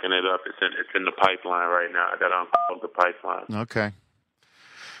 I'm working it up. It's in the pipeline right now. I got to unplug the pipeline. Okay.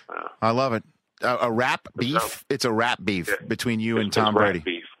 I love it. A rap beef. It's a rap beaf between you and Tom Brady.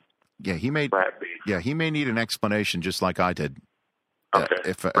 Beef. Yeah, he may. Rap beef. Yeah, he may need an explanation, just like I did.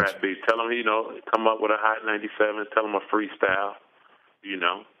 Okay. Rap beef. Tell him, come up with a Hot 97. Tell him a freestyle.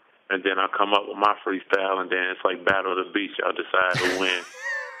 And then I'll come up with my freestyle, and then it's like Battle of the Beach. Y'all decide who wins.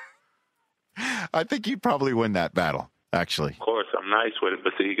 I think you'd probably win that battle, actually. Of course, I'm nice with it,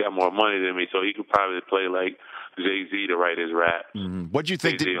 but see, he got more money than me, so he could probably play like Jay-Z to write his rap. What'd you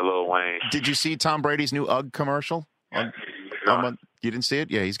think? Jay-Z or Lil Wayne. Did you see Tom Brady's new UGG commercial? No. You didn't see it?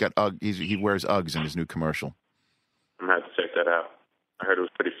 Yeah, he's got UGG. He wears UGGs in his new commercial. I'm going to have to check that out. I heard it was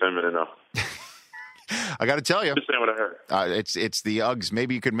pretty feminine, though. I got to tell you. Just saying what I heard. It's the UGGs.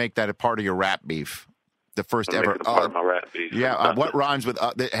 Maybe you could make that a part of your rap beef. The first ever. Part of my rap beef. Yeah. What rhymes with?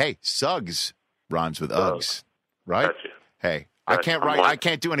 Hey, Suggs rhymes with UGGs, right? Gotcha. Hey, I can't write. I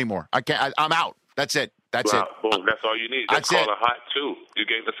can't do anymore. I'm out. That's it. That's it. Boom. That's all you need. That's called a hot 2. You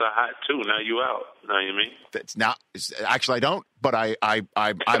gave us a hot 2. Now you out. Know what you mean? That's not. Actually, I don't. But I'm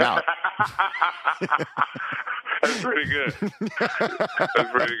out. That's pretty good.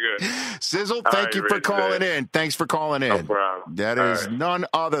 That's pretty good. Sizzle, thank you for calling in. Thanks for calling in. No problem. That is none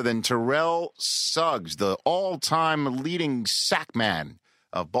other than Terrell Suggs, the all-time leading sack man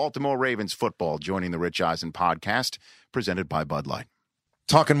of Baltimore Ravens football, joining the Rich Eisen podcast, presented by Bud Light.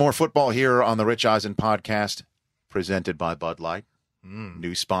 Talking more football here on the Rich Eisen podcast, presented by Bud Light.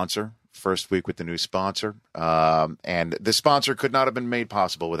 New sponsor. First week with the new sponsor. And the sponsor could not have been made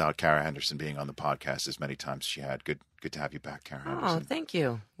possible without Kara Henderson being on the podcast as many times as she had. Good to have you back, Kara Henderson. Oh, thank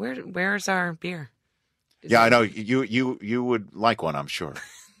you. Where's our beer? I know. You would like one, I'm sure.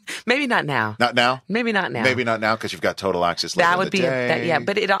 Maybe not now. Not now? Maybe not now. Maybe not now because you've got Total Access later That would in the be day. yeah,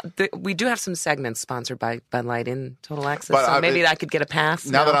 but we do have some segments sponsored by Bud Light in Total Access, so maybe I could get a pass.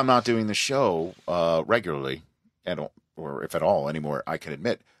 Now that I'm not doing the show regularly, or if at all anymore, I can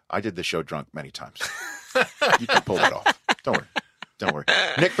admit I did the show drunk many times. You can pull it off. Don't worry.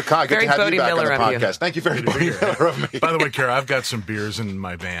 Nick Bakay, good to have you back on the podcast. Thank you very much. By the way, Kara, I've got some beers in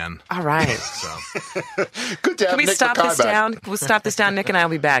my van. All right. So. Good to have Nick stop Bakay this back. down? We'll stop this down. Nick and I will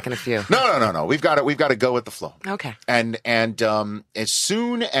be back in a few. No. We've got to go with the flow. Okay. And as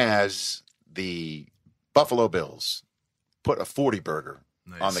soon as the Buffalo Bills put a 40 burger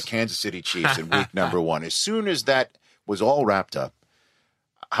on the Kansas City Chiefs in week number 1, as soon as that was all wrapped up,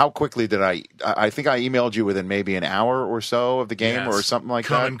 how quickly did I think I emailed you within maybe an hour or so of the game or something like that.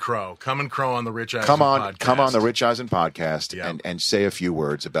 Come and crow on the Rich Eisen podcast. Come on the Rich Eisen podcast and say a few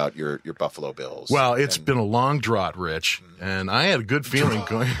words about your Buffalo Bills. Well, it's been a long drought, Rich, and I had a good feeling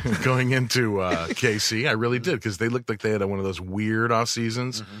going into KC. I really did, because they looked like they had one of those weird off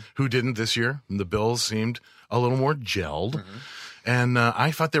seasons. Who didn't this year? And the Bills seemed a little more gelled. And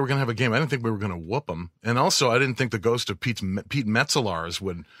I thought they were going to have a game. I didn't think we were going to whoop them. And also, I didn't think the ghost of Pete Metzelaars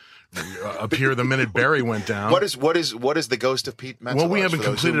would appear the minute Barry went down. What is the ghost of Pete Metzelaars? Well, we haven't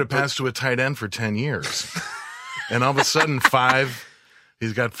completed a pass to a tight end for 10 years. And all of a sudden,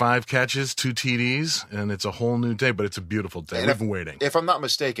 he's got 5 catches, 2 TDs, and it's a whole new day. But it's a beautiful day. We've been waiting. If I'm not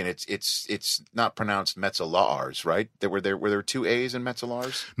mistaken, it's not pronounced Metzelaars, right? Were there 2 A's in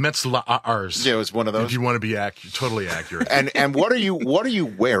Metzelaars? Metzelaars. Yeah, it was one of those. If you want to be totally accurate. And what are you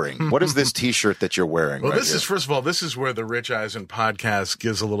wearing? What is this T-shirt that you're wearing? Well, this is where the Rich Eisen podcast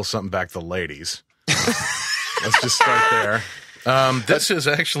gives a little something back to ladies. Let's just start there. This is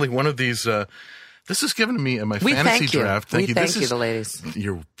actually one of these. This is given to me in my fantasy draft. Thank you, the ladies.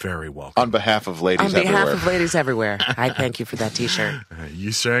 You're very welcome. On behalf of ladies everywhere. I thank you for that T-shirt.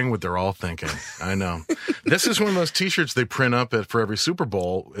 You saying what they're all thinking. I know. This is one of those T-shirts they print up for every Super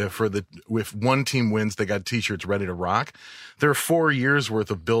Bowl. If one team wins, they got T-shirts ready to rock. There are 4 years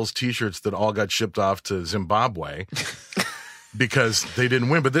worth of Bills T-shirts that all got shipped off to Zimbabwe because they didn't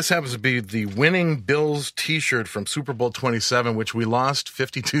win. But this happens to be the winning Bills T-shirt from Super Bowl 27, which we lost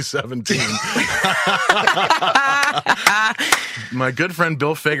 52-17. My good friend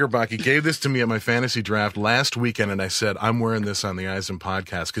Bill Fagerbach, he gave this to me at my fantasy draft last weekend, and I said, I'm wearing this on the Eisen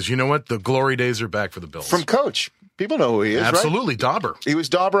podcast because you know what? The glory days are back for the Bills. From Coach. People know who he is, Absolutely, right? Dauber. He was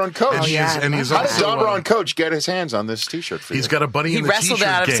Dauber on Coach. And he's How did also, Dauber on Coach get his hands on this T-shirt for you? He's got a buddy in the T-shirt game. He wrestled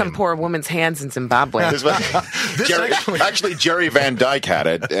out of some poor woman's hands in Zimbabwe. Actually, Jerry Van Dyke had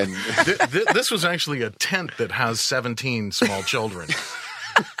it. And this was actually a tent that has 17 small children.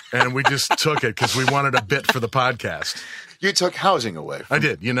 And we just took it because we wanted a bit for the podcast. You took housing away. I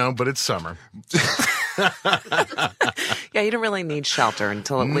did, but it's summer. Yeah, you don't really need shelter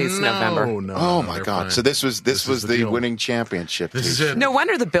until at least November. No, oh my God! Fine. So this was the winning championship. This is it. No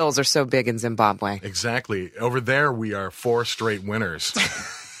wonder the Bills are so big in Zimbabwe. Exactly. Over there, we are 4 straight winners.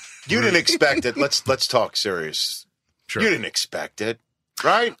 You didn't expect it. Let's talk serious. Sure. You didn't expect it,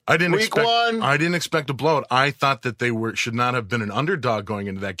 right? I didn't Week expect. 1. I didn't expect a blowout. I thought that they should not have been an underdog going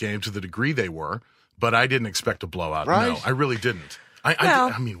into that game to the degree they were. But I didn't expect a blowout. Right? No, I really didn't.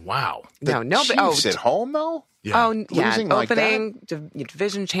 I mean, wow. Chiefs at home though. Yeah. Losing like opening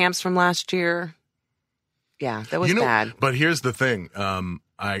division champs from last year. Yeah, that was bad. But here's the thing.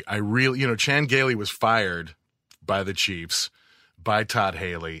 I really, Chan Gailey was fired by the Chiefs, by Todd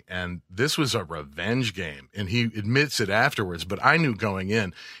Haley, and this was a revenge game. And he admits it afterwards. But I knew going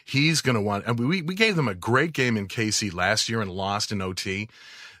in, he's going to want. And we gave them a great game in KC last year and lost in OT.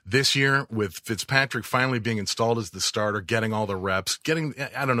 This year, with Fitzpatrick finally being installed as the starter, getting all the reps,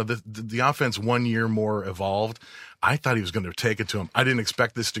 the offense 1 year more evolved, I thought he was going to take it to him. I didn't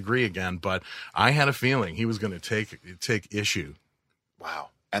expect this degree again, but I had a feeling he was going to take issue. Wow.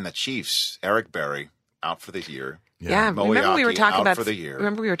 And the Chiefs, Eric Berry, out for the year. Yeah, remember we were talking about for the year.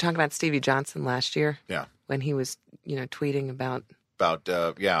 Remember we were talking about Stevie Johnson last year? Yeah. When he was, tweeting about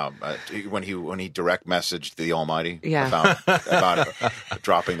when he direct messaged the Almighty about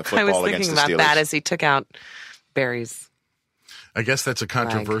dropping the football against the Steelers. I was thinking about that as he took out Barry's. I guess that's a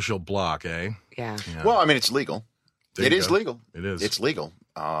controversial block, eh? Yeah. Well, I mean, it's legal. It is legal. It is. It's legal.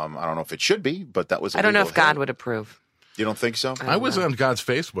 I don't know if it should be, but that was. I don't know if God would approve. You don't think so? I was on God's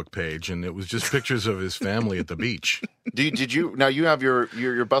Facebook page, and it was just pictures of his family at the beach. Did you? Now you have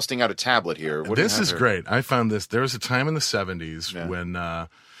you're busting out a tablet here. What this is great. I found this. There was a time in the 70s when the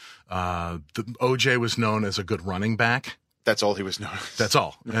OJ was known as a good running back. That's all he was known. That's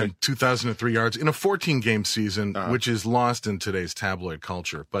all. And 2,003 yards in a 14-game season, which is lost in today's tabloid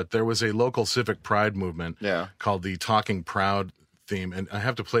culture. But there was a local civic pride movement called the Talking Proud theme. And I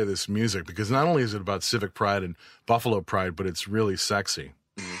have to play this music because not only is it about civic pride and Buffalo pride, but it's really sexy.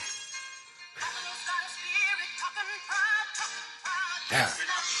 Mm-hmm. Yeah.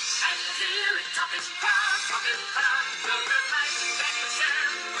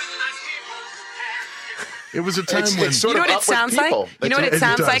 It was a time when you know what it sounds like. You know what it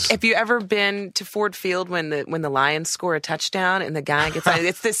sounds like. Have you ever been to Ford Field when the Lions score a touchdown and the guy gets out?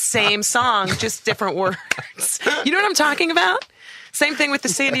 It's the same song, just different words. You know what I'm talking about? Same thing with the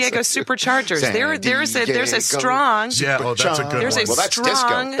San Diego Superchargers. There's a strong. Yeah, that's a good one. Well, that's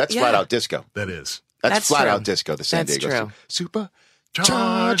disco. That's flat out disco. That is. That's flat out disco. The San Diego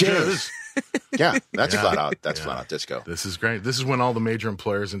Superchargers. Yeah, that's flat out. That's flat out disco. This is great. This is when all the major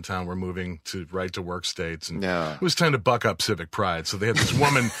employers in town were moving to right-to-work states, and it was time to buck up civic pride. So they had this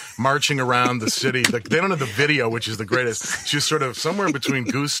woman marching around the city. Like, they don't have the video, which is the greatest. She's sort of somewhere between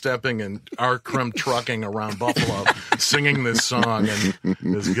goose stepping and R-Crumb trucking around Buffalo, singing this song, and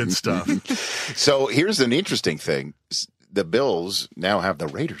it's good stuff. So here's an interesting thing: the Bills now have the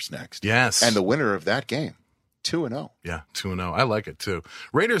Raiders next. Yes, and the winner of that game. 2-0. Yeah, 2-0. I like it, too.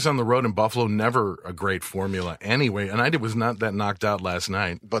 Raiders on the road in Buffalo, never a great formula anyway, and I was not that knocked out last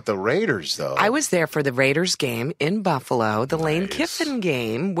night. But the Raiders, though. I was there for the Raiders game in Buffalo, the Lane Kiffin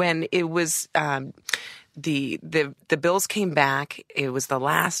game, when it was the Bills came back. It was the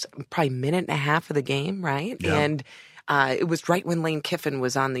last probably minute and a half of the game, right? Yeah. And it was right when Lane Kiffin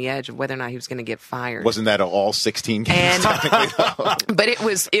was on the edge of whether or not he was going to get fired. Wasn't that all 16 games? But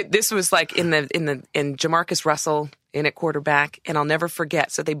this was like in Jamarcus Russell in at quarterback, and I'll never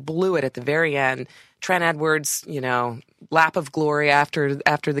forget. So they blew it at the very end. Trent Edwards, lap of glory after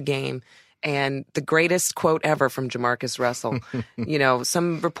the game, and the greatest quote ever from Jamarcus Russell.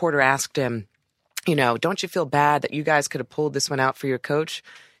 Some reporter asked him, don't you feel bad that you guys could have pulled this one out for your coach?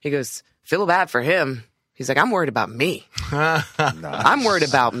 He goes, feel bad for him. He's like, I'm worried about me. I'm worried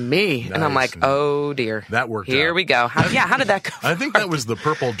about me. Nice. And I'm like, oh, dear. That worked Here out. we go. How did that go? I think that was the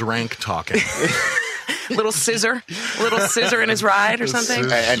purple drank talking. little scissor in his ride or something.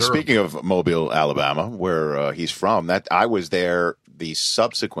 And speaking of Mobile, Alabama, where he's from, that I was there the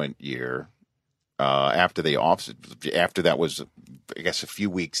subsequent year after that was, I guess, a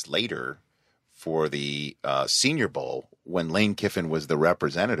few weeks later for the Senior Bowl when Lane Kiffin was the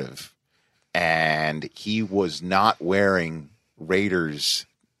representative. And he was not wearing Raiders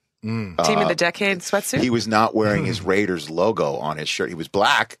Team of the Decade sweatsuit. He was not wearing his Raiders logo on his shirt. He was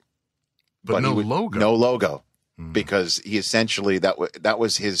black, but no logo. No logo, because he essentially that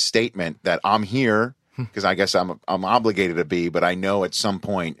was his statement that I'm here because I guess I'm obligated to be, but I know at some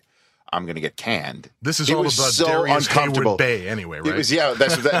point I'm going to get canned. This is all about Darius Hayward Bay, anyway, right? It was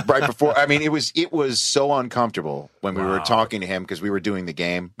right before. I mean, it was so uncomfortable when we were talking to him because we were doing the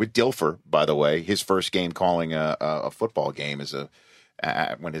game with Dilfer. By the way, his first game calling a football game as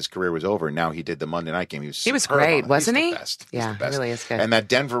when his career was over. Now he did the Monday night game. He was great, wasn't he? Best. Yeah, he really is good. And that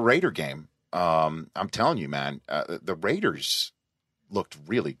Denver Raider game, I'm telling you, man, the Raiders looked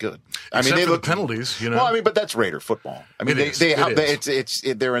really good. Except for the penalties, Well, I mean, but that's Raider football. I mean,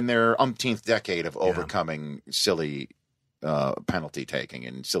 they're in their umpteenth decade of overcoming silly penalty taking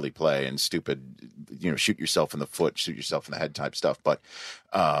and silly play and stupid, shoot yourself in the foot, shoot yourself in the head type stuff. But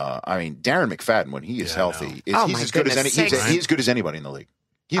I mean, Darren McFadden, when he is healthy, he's as good as anybody in the league.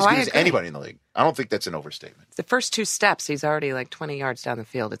 He's as good as anybody in the league. I don't think that's an overstatement. The first 2 steps, he's already like 20 yards down the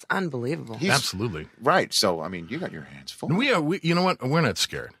field. It's unbelievable. Absolutely. Right. So, I mean, you got your hands full. We you know what? We're not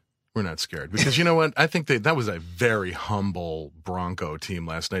scared. We're not scared because you know what? I think that was a very humble Bronco team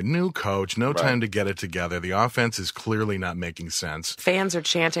last night. New coach, no time to get it together. The offense is clearly not making sense. Fans are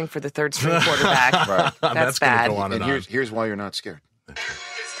chanting for the third string quarterback. Right. That's bad. Go on and here's why you're not scared.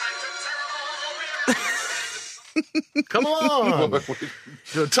 Come on,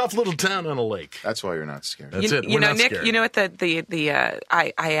 a tough little town on a lake. That's why you're not scared. That's it. We're not Nick. Scared. You know what?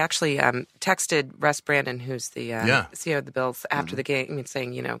 I actually texted Russ Brandon, who's the CEO of the Bills, after the game,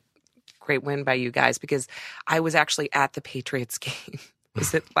 saying, great win by you guys, because I was actually at the Patriots game.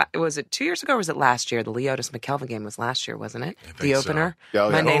 Was it 2 years ago or was it last year? The Leotis McKelvin game was last year, wasn't it? The opener,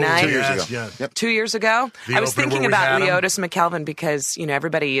 Monday night. 2 years ago. Yep. 2 years ago. I was thinking about Leotis McKelvin because,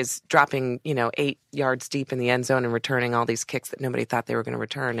 everybody is dropping, 8 yards deep in the end zone and returning all these kicks that nobody thought they were going to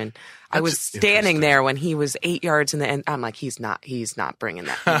return. And I was standing there when he was 8 yards in the end. I'm like, he's not bringing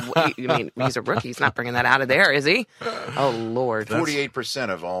that. I mean, he's a rookie. He's not bringing that out of there, is he? Oh, Lord. 48%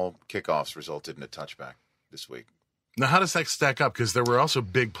 of all kickoffs resulted in a touchback this week. Now, how does that stack up? Because there were also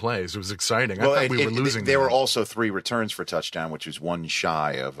big plays. It was exciting. I thought we were losing. There were also 3 returns for touchdown, which was one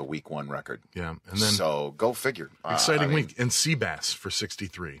shy of a week 1 record. Yeah, and then so go figure. Exciting week. And Seabass for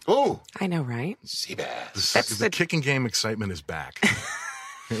 63. Oh, I know, right? Seabass. The kicking game excitement is back.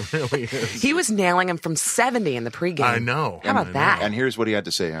 It really is. He was nailing him from 70 in the pregame. I know. How about that? And here's what he had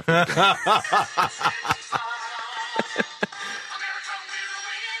to say after the game.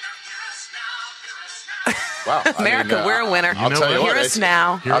 Wow, America, we're a winner. I'll tell you what, Hear us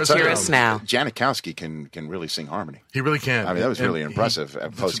now. Hear us now. Janikowski can really sing harmony. He really can. I mean, that was really impressive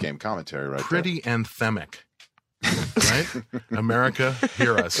post-game commentary right pretty there. anthemic. Right? America,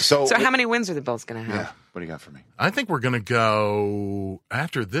 hear us. So how many wins are the Bills going to have? Yeah. What do you got for me? I think we're going to go,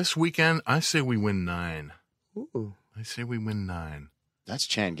 after this weekend, I say we win 9. Ooh. I say we win 9. That's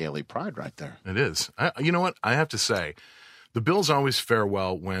Chan Gailey pride right there. It is. You know what? I have to say, the Bills always fare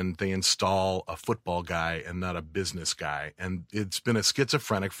well when they install a football guy and not a business guy. And it's been a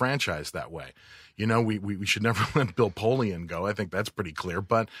schizophrenic franchise that way. We should never let Bill Polian go. I think that's pretty clear.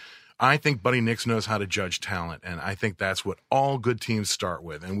 But I think Buddy Nix knows how to judge talent. And I think that's what all good teams start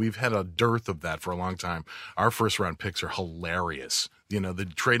with. And we've had a dearth of that for a long time. Our first-round picks are hilarious.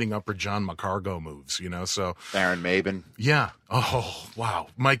 The trading up for John McCargo moves, so. Aaron Maben. Yeah. Oh, wow.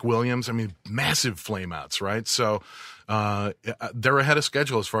 Mike Williams. I mean, massive flameouts, right? So they're ahead of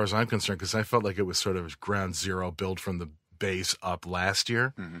schedule as far as I'm concerned because I felt like it was sort of ground zero build from the base up last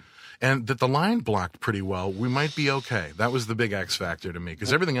year. Mm-hmm. And that the line blocked pretty well. We might be okay. That was the big X factor to me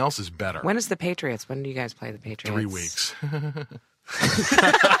because everything else is better. When is the Patriots? When do you guys play the Patriots? 3 weeks.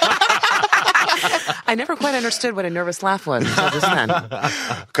 I never quite understood what a nervous laugh was until just then.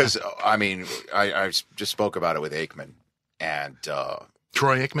 Because, I mean, I just spoke about it with Aikman. And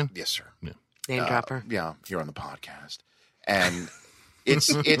Troy Aikman? Yes, sir. Yeah. Name dropper. Yeah, here on the podcast. And it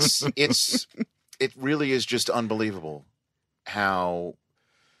really is just unbelievable how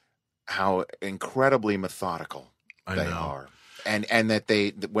incredibly methodical they are. And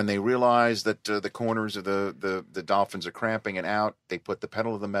that when they realize that the corners of the Dolphins are cramping and out, they put the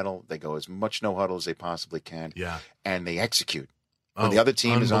pedal to the metal. They go as much no huddle as they possibly can. Yeah. And they execute. When the other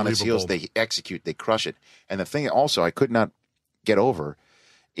team is on its heels, they execute. They crush it. And the thing also I could not get over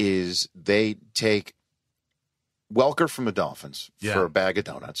is they take Welker from the Dolphins for a bag of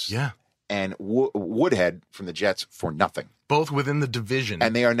donuts. Yeah. And Woodhead from the Jets for nothing. Both within the division.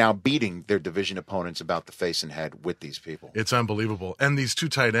 And they are now beating their division opponents about the face and head with these people. It's unbelievable. And these two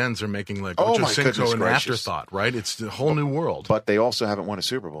tight ends are making like Oh, Ocho my Cinco goodness an gracious. afterthought, right? It's a whole new world. But they also haven't won a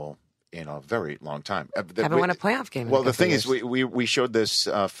Super Bowl in a very long time. Haven't won a playoff game. Well, the thing is, we showed this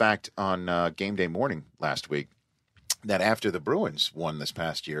fact on Game Day Morning last week that after the Bruins won this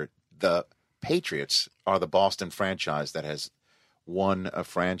past year, the Patriots are the Boston franchise that has won a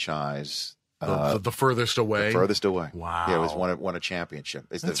franchise. The furthest away. The furthest away. Wow. Yeah, it was won a championship.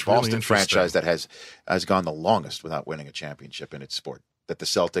 It's That's the Boston really franchise that has gone the longest without winning a championship in its sport. That the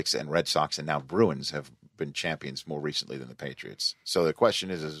Celtics and Red Sox and now Bruins have been champions more recently than the Patriots. So the question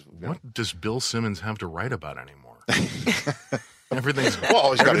is what does Bill Simmons have to write about anymore? Everything's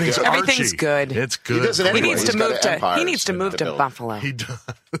Everything's good. It's good. He does it anyway. He needs to move to. He needs to move to build. Buffalo. He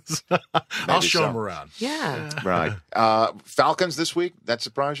does. I'll show him around. Yeah. Right. Falcons this week. That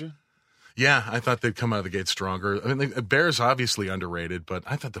surprise you? Yeah, I thought they'd come out of the gate stronger. I mean, the Bears obviously underrated, but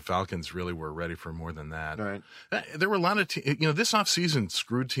I thought the Falcons really were ready for more than that. Right. There were a lot of this offseason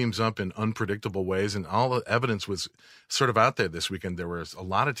screwed teams up in unpredictable ways, and all the evidence was sort of out there this weekend. There was a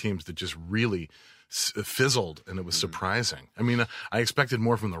lot of teams that just really fizzled, and it was surprising. I mean, I expected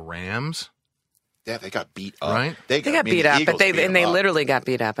more from the Rams. Yeah, they got beat up. Right? They got beat up, but they literally got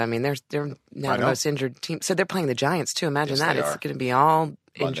beat up. I mean, they're now the most injured team. So they're playing the Giants too. Imagine that. It's going to be all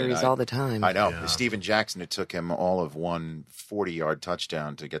injuries all the time. I know. Yeah. Steven Jackson, it took him all of one 40-yard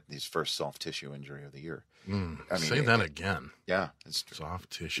touchdown to get his first soft tissue injury of the year. I mean, say that again. Yeah, it's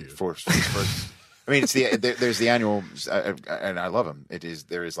soft tissue. First. I mean, it's there's the annual, and I love him.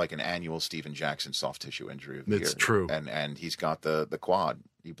 There is like an annual Steven Jackson soft tissue injury of the year. It's true, and he's got the quad.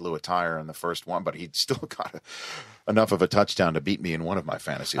 He blew a tire in the first one, but he still got enough of a touchdown to beat me in one of my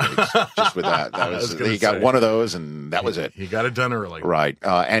fantasy leagues. Just with that, he got one of those, and that was it. He got it done early, right?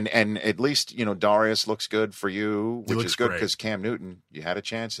 And at least Darius looks good for you, which is good great. Because Cam Newton, you had a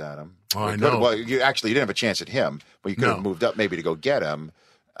chance at him. Oh, I know. Well, you didn't have a chance at him, but you could have moved up maybe to go get him.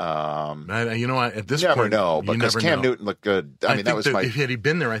 At this you never point, know, because Cam Newton looked good. I mean, that was if he had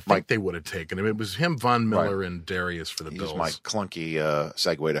been there, I think they would have taken him. It was him, Von Miller, and Darius for the Bills. He was my clunky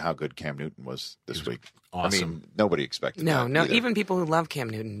segue to how good Cam Newton was this week. Awesome. I mean, nobody expected that. No, even people who love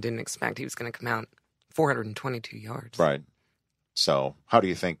Cam Newton didn't expect he was going to come out 422 yards. Right. So, how do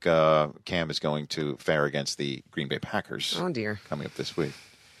you think Cam is going to fare against the Green Bay Packers? Oh dear, coming up this week.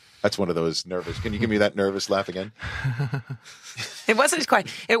 That's one of those nervous. Can you give me that nervous laugh again? It wasn't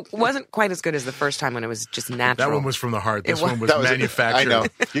quite as good as the first time when it was just natural. That one was from the heart. This one was manufactured. I know.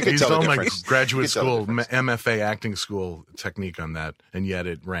 You can He's tell on the my difference. graduate school MFA acting school technique on that, and yet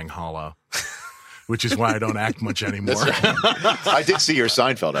it rang hollow. Which is why I don't act much anymore. Right. I did see your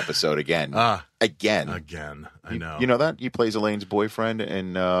Seinfeld episode again. Again. I know. You know that? He plays Elaine's boyfriend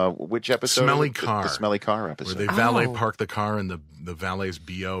in which episode? Smelly Car. The Smelly Car episode. Where they valet park the car and the valet's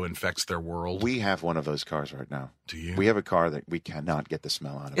BO infects their world. We have one of those cars right now. Do you? We have a car that we cannot get the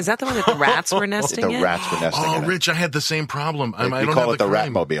smell out of. Is that the one that the rats were nesting in? The rats were nesting in. Oh, Rich, I had the same problem. We call it the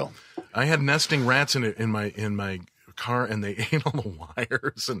Ratmobile. I had nesting rats in my car, and they ate all the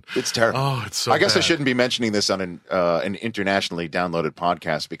wires, and it's terrible. Oh, it's so I guess bad. I shouldn't be mentioning this on an internationally downloaded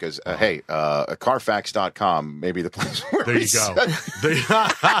podcast because Carfax.com may be the place where there you go.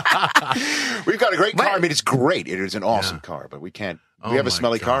 We've got a great car. I mean, it's great. It is an awesome car, but we can't. We have a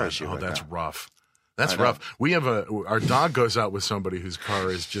smelly car issue. Oh, right that's now. rough. That's rough. We have our dog goes out with somebody whose car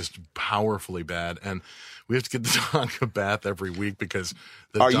is just powerfully bad, and we have to get the dog a bath every week because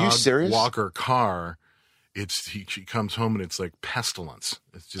the dog walker car. She comes home and it's like pestilence.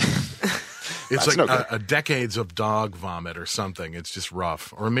 It's just it's like a decades of dog vomit or something. It's just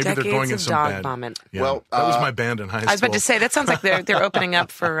rough. Or maybe they're going in some bad vomit. Yeah, well, that was my band in high school. I was about to say that sounds like they're opening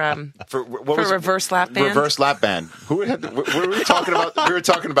up for reverse lap band. Reverse lap band. Who were we talking about? We were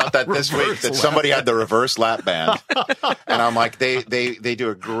talking about that this week. That somebody had the reverse lap band, and I'm like, they do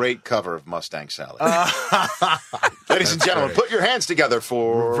a great cover of Mustang Sally. Ladies and gentlemen, put your hands together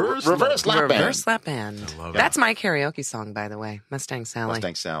for reverse lap band. Reverse lap band. That's my karaoke song, by the way. Mustang Sally.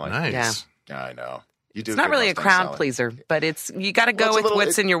 Mustang Sally. Nice. Yeah, I know. You do. It's not really a crowd pleaser, but you got to go with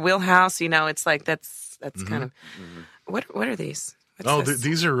what's in your wheelhouse. It's like that's kind of. What are these?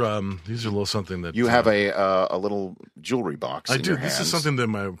 These are a little something that you have a little jewelry box. I in do. Your This hands. is something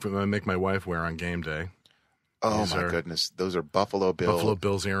that I make my wife wear on game day. Oh, my goodness. Those are Buffalo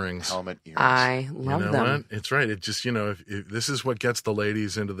Bills earrings. Helmet earrings. I love them. What? It's right. It just, if this is what gets the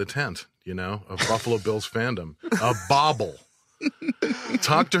ladies into the tent, of Buffalo Bills fandom. A bauble.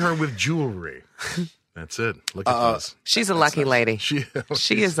 Talk to her with jewelry. That's it. Look at this. She's a lucky lady. She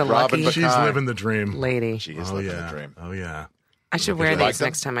is a lucky. She's living the dream. Lady. She is living the dream. Oh, yeah. I should wear these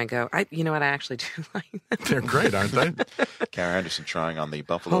next time I go. You know what? I actually do like them. They're great, aren't they? Kara Anderson trying on the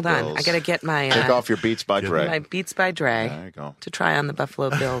Buffalo Bills. Hold on. I got to get my... Take off your Beats by Dre. My Beats by Dre. There you go. To try on the Buffalo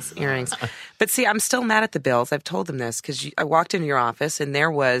Bills earrings. But see, I'm still mad at the Bills. I've told them this because I walked into your office and there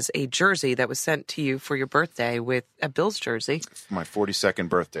was a jersey that was sent to you for your birthday with a Bills jersey. For my 42nd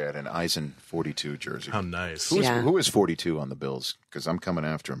birthday, I had an Eisen 42 jersey. How nice. Who is 42 on the Bills? Because I'm coming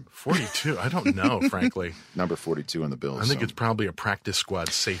after him. 42? I don't know, frankly. Number 42 on the Bills. I think it's probably a practice squad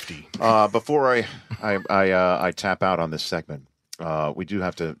safety. Before I tap out on this segment, we do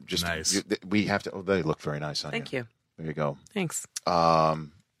have to just nice. We have to. Oh, they look very nice on Thank you. There you go. Thanks.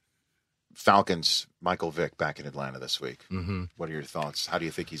 Falcons. Michael Vick back in Atlanta this week. Mm-hmm. What are your thoughts? How do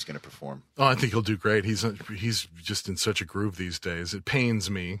you think he's going to perform? Oh, I think he'll do great. He's just in such a groove these days. It pains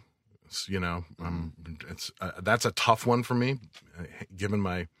me, that's a tough one for me, given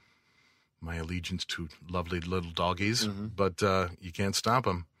my allegiance to lovely little doggies. Mm-hmm. But you can't stop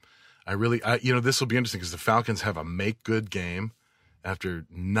them. This will be interesting because the Falcons have a make good game after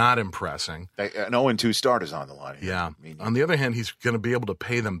not impressing. An 0-2 start is on the line. Yeah. On the other hand, he's going to be able to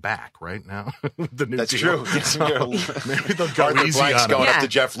pay them back right now. The new That's deal. true. So maybe they'll go Arthur easy Blank's on going him. up to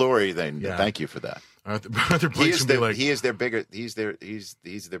Jeff Lurie. Thank you for that. Arthur Blank's he is their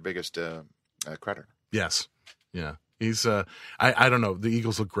biggest creditor. Yes. Yeah. He's I don't know. The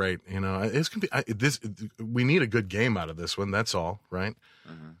Eagles look great. It's gonna be we need a good game out of this one. That's all, right?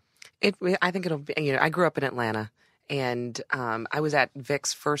 Mm-hmm. I think it'll be. I grew up in Atlanta, and I was at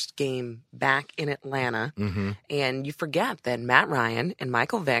Vic's first game back in Atlanta. Mm-hmm. And you forget that Matt Ryan and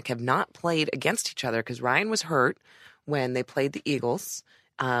Michael Vick have not played against each other because Ryan was hurt when they played the Eagles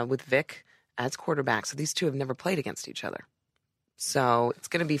with Vic as quarterback. So these two have never played against each other. So it's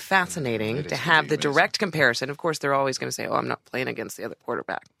going to be fascinating to have the direct comparison. Of course, they're always going to say, I'm not playing against the other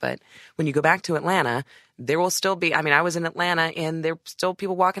quarterback. But when you go back to Atlanta, there will still be, I was in Atlanta and there are still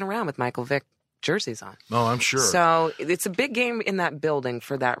people walking around with Michael Vick jerseys on. Oh, I'm sure. So it's a big game in that building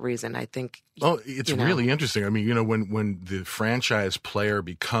for that reason, I think. Oh, it's really interesting. When the franchise player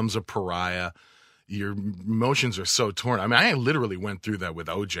becomes a pariah, your emotions are so torn. I literally went through that with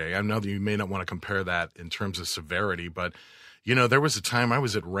OJ. I know that you may not want to compare that in terms of severity, but there was a time I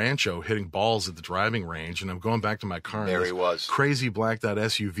was at Rancho hitting balls at the driving range, and I'm going back to my car. There he was. Crazy blacked out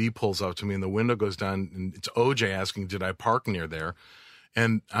SUV pulls up to me, and the window goes down, and it's OJ asking, did I park near there?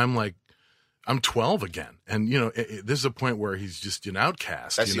 And I'm like, I'm 12 again. And, this is a point where he's just an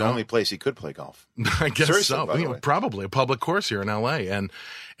outcast. That's the only place he could play golf. I guess Seriously, so. Probably a public course here in L.A. And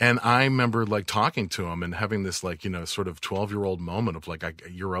I remember, talking to him and having this, sort of 12-year-old moment of,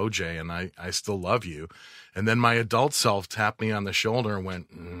 you're OJ and I still love you. And then my adult self tapped me on the shoulder and went,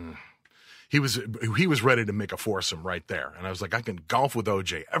 He was ready to make a foursome right there. And I was like, I can golf with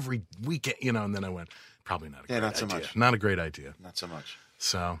OJ every weekend, and then I went, probably not a great idea. Not so much. Not a great idea. Not so much.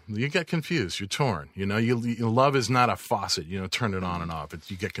 So you get confused. You're torn. Love is not a faucet. Turn it on and off.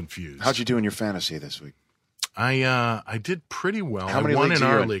 You get confused. How'd you do in your fantasy this week? I did pretty well. How many I won leagues in are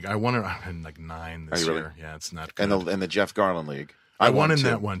you our in? league. I won in 9 this year. Really? Yeah, it's not good. And the Jeff Garland League. I won in too.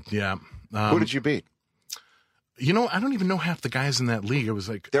 that one. Yeah. Who did you beat? I don't even know half the guys in that league. It was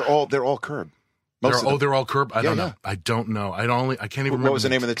like they're all Curb. They're all Curb. I don't know. I don't know. I can't even remember. What was the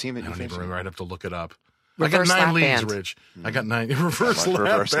name of the team that you faced? I don't even remember. I'd have to look it up. Reverse I got 9 lap leagues, band. Rich. I got 9. Reverse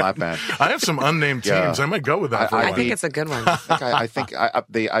lap band. I have some unnamed teams. I might go with that. I think it's a good one. I think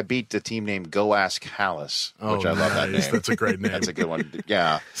I beat the team named Go Ask Hallis, which I love that name. That's a great name. That's a good one.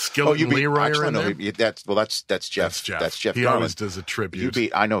 Yeah. Skillet and Leroy are in there? That's Jeff. That's Jeff. He Garland. always does a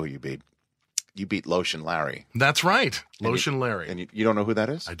tribute. I know who you beat. You beat Lotion Larry. That's right. Lotion Larry. And you don't know who that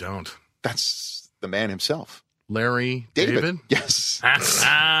is? I don't. That's the man himself. Larry David? Yes.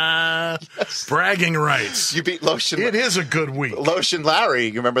 Yes. Bragging rights. You beat Lotion. It is a good week. Lotion Larry.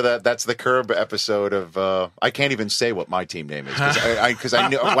 You remember that? That's the Curb episode of. I can't even say what my team name is because I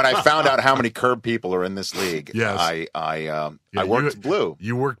knew when I found out how many Curb people are in this league. Yes. I worked blue.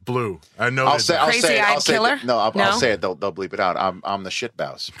 You worked blue. I know. I'll say Killer? I'll say it. They'll bleep it out. I'm the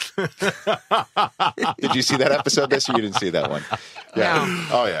shitbouse. Did you see that episode? This or you didn't see that one? Yeah. No.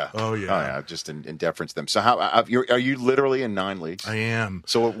 Oh yeah. Oh yeah. Just in deference to them. So how are you literally in 9 leagues? I am.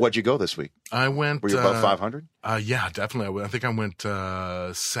 So what'd you go this week? I went. Were you above 500? Yeah, definitely. I think I went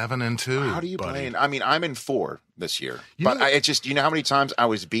 7-2. How do you buddy. play? I mean, I'm in 4 this year, You but know- I just, you know how many times I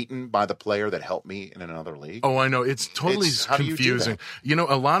was beaten by the player that helped me in another league? Oh, I know. It's totally How do you do confusing. that?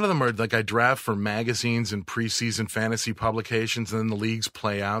 A lot of them are like I draft for magazines and preseason fantasy publications, and then the leagues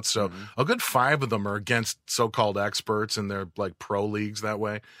play out. So a good 5 of them are against so-called experts, and they're like pro leagues that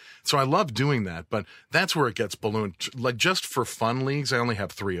way. So I love doing that, but that's where it gets ballooned. Like just for fun leagues, I only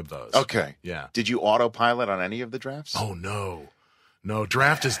have 3 of those. Okay. Yeah. Did you autopilot on any of the drafts? Oh, no. No,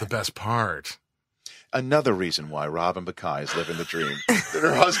 draft is the best part. Another reason why Rob and Bakay is living the dream. That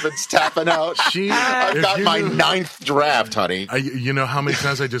her husband's tapping out. I've if got you- my 9th draft, honey. You know how many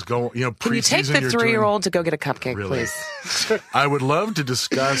times I just go, preseason. Can you take the you're 3-year-old to go get a cupcake, Really? please? I would love to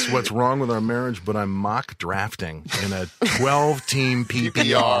discuss what's wrong with our marriage, but I'm mock drafting in a 12-team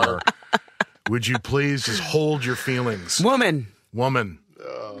PPR. Would you please just hold your feelings? Woman.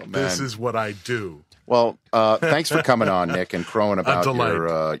 Oh, man. This is what I do. Well, thanks for coming on, Nick, and crowing about delight. your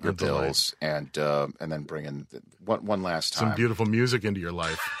A Bills, and then bringing one last time. Some beautiful music into your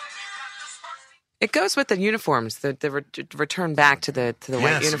life. It goes with the uniforms, the return back to the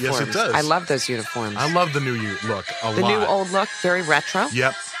white Yes, uniforms. it does. I love those uniforms. I love the new look a lot. The new old look, very retro.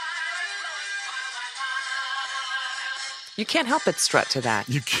 Yep. You can't help but strut to that.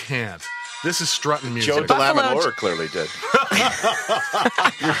 You can't. This is strutting music. Joe DeLaminora clearly did.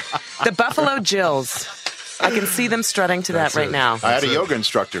 The Buffalo Jills. I can see them strutting to that right now. I had a yoga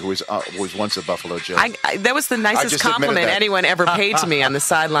instructor who was once a Buffalo Jill. That was the nicest just admitted compliment that. anyone ever paid to me on the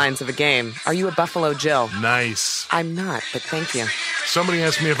sidelines of a game. Are you a Buffalo Jill? Nice. I'm not, but thank you. Somebody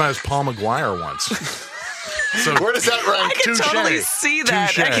asked me if I was Paul McGuire once. So where does that rank? I can totally see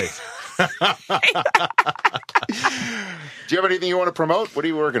that. Touche. Do you have anything you want to promote? What are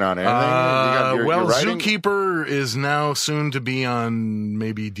you working on? Anything? Well, you're writing? Zookeeper is now soon to be on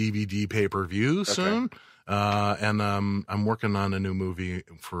maybe DVD pay-per-view soon. And I'm working on a new movie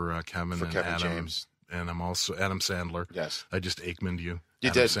for Kevin and Kevin Adam. James. And I'm also Adam Sandler. Yes. I just Aikman'd you. You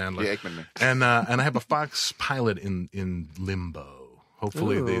Adam did. Sandler. You Aikman'd me. And I have a Fox pilot in limbo.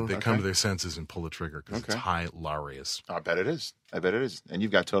 Hopefully they come to their senses and pull the trigger because it's hilarious. I bet it is. And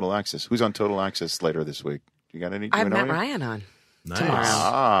you've got Total Access. Who's on Total Access later this week? You got any? I have Matt Ryan on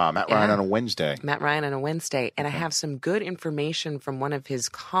tomorrow. Matt Ryan on a Wednesday. Matt Ryan on a Wednesday. And I have some good information from one of his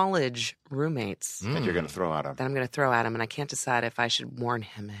college roommates. That you're going to throw at him. That I'm going to throw at him, and I can't decide if I should warn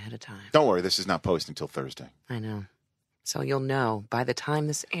him ahead of time. Don't worry, this is not posting until Thursday. I know. So you'll know by the time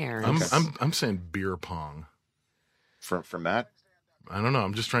this airs. I'm saying beer pong. For Matt? I don't know.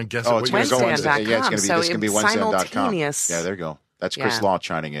 I'm just trying to guess. Oh, it's going to go on. Wednesday.com. Yeah, it's going to be. So This is going to be it's Wednesday.com. simultaneous. Yeah, there you go. That's Chris Yeah. Law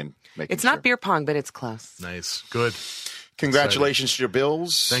chiming in. It's not beer pong, but it's close. Nice. Good. Congratulations to your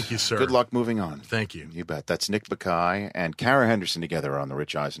Bills. Thank you, sir. Good luck moving on. Thank you. You bet. That's Nick Bakay and Kara Henderson together on the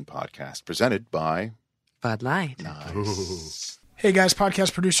Rich Eisen podcast, presented by Bud Light. Nice. Hey guys,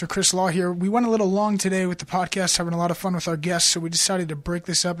 podcast producer Chris Law here. We went a little long today with the podcast, having a lot of fun with our guests, so we decided to break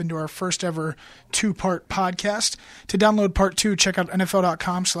this up into our first ever 2-part podcast. To download part 2, check out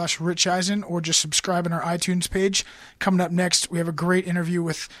NFL.com/Rich Eisen or just subscribe on our iTunes page. Coming up next, we have a great interview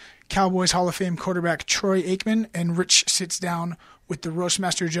with Cowboys Hall of Fame quarterback Troy Aikman, and Rich sits down with the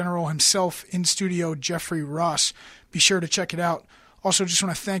Roastmaster General himself in studio, Jeffrey Ross. Be sure to check it out. Also, just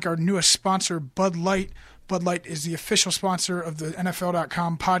want to thank our newest sponsor, Bud Light. Bud Light is the official sponsor of the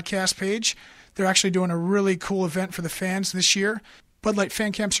NFL.com podcast page. They're actually doing a really cool event for the fans this year. Bud Light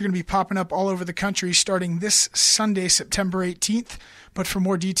fan camps are going to be popping up all over the country starting this Sunday, September 18th. But for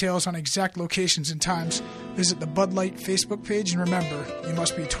more details on exact locations and times, visit the Bud Light Facebook page. And remember, you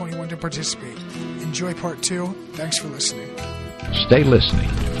must be 21 to participate. Enjoy part 2. Thanks for listening. Stay listening,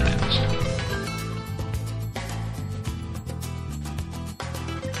 friends.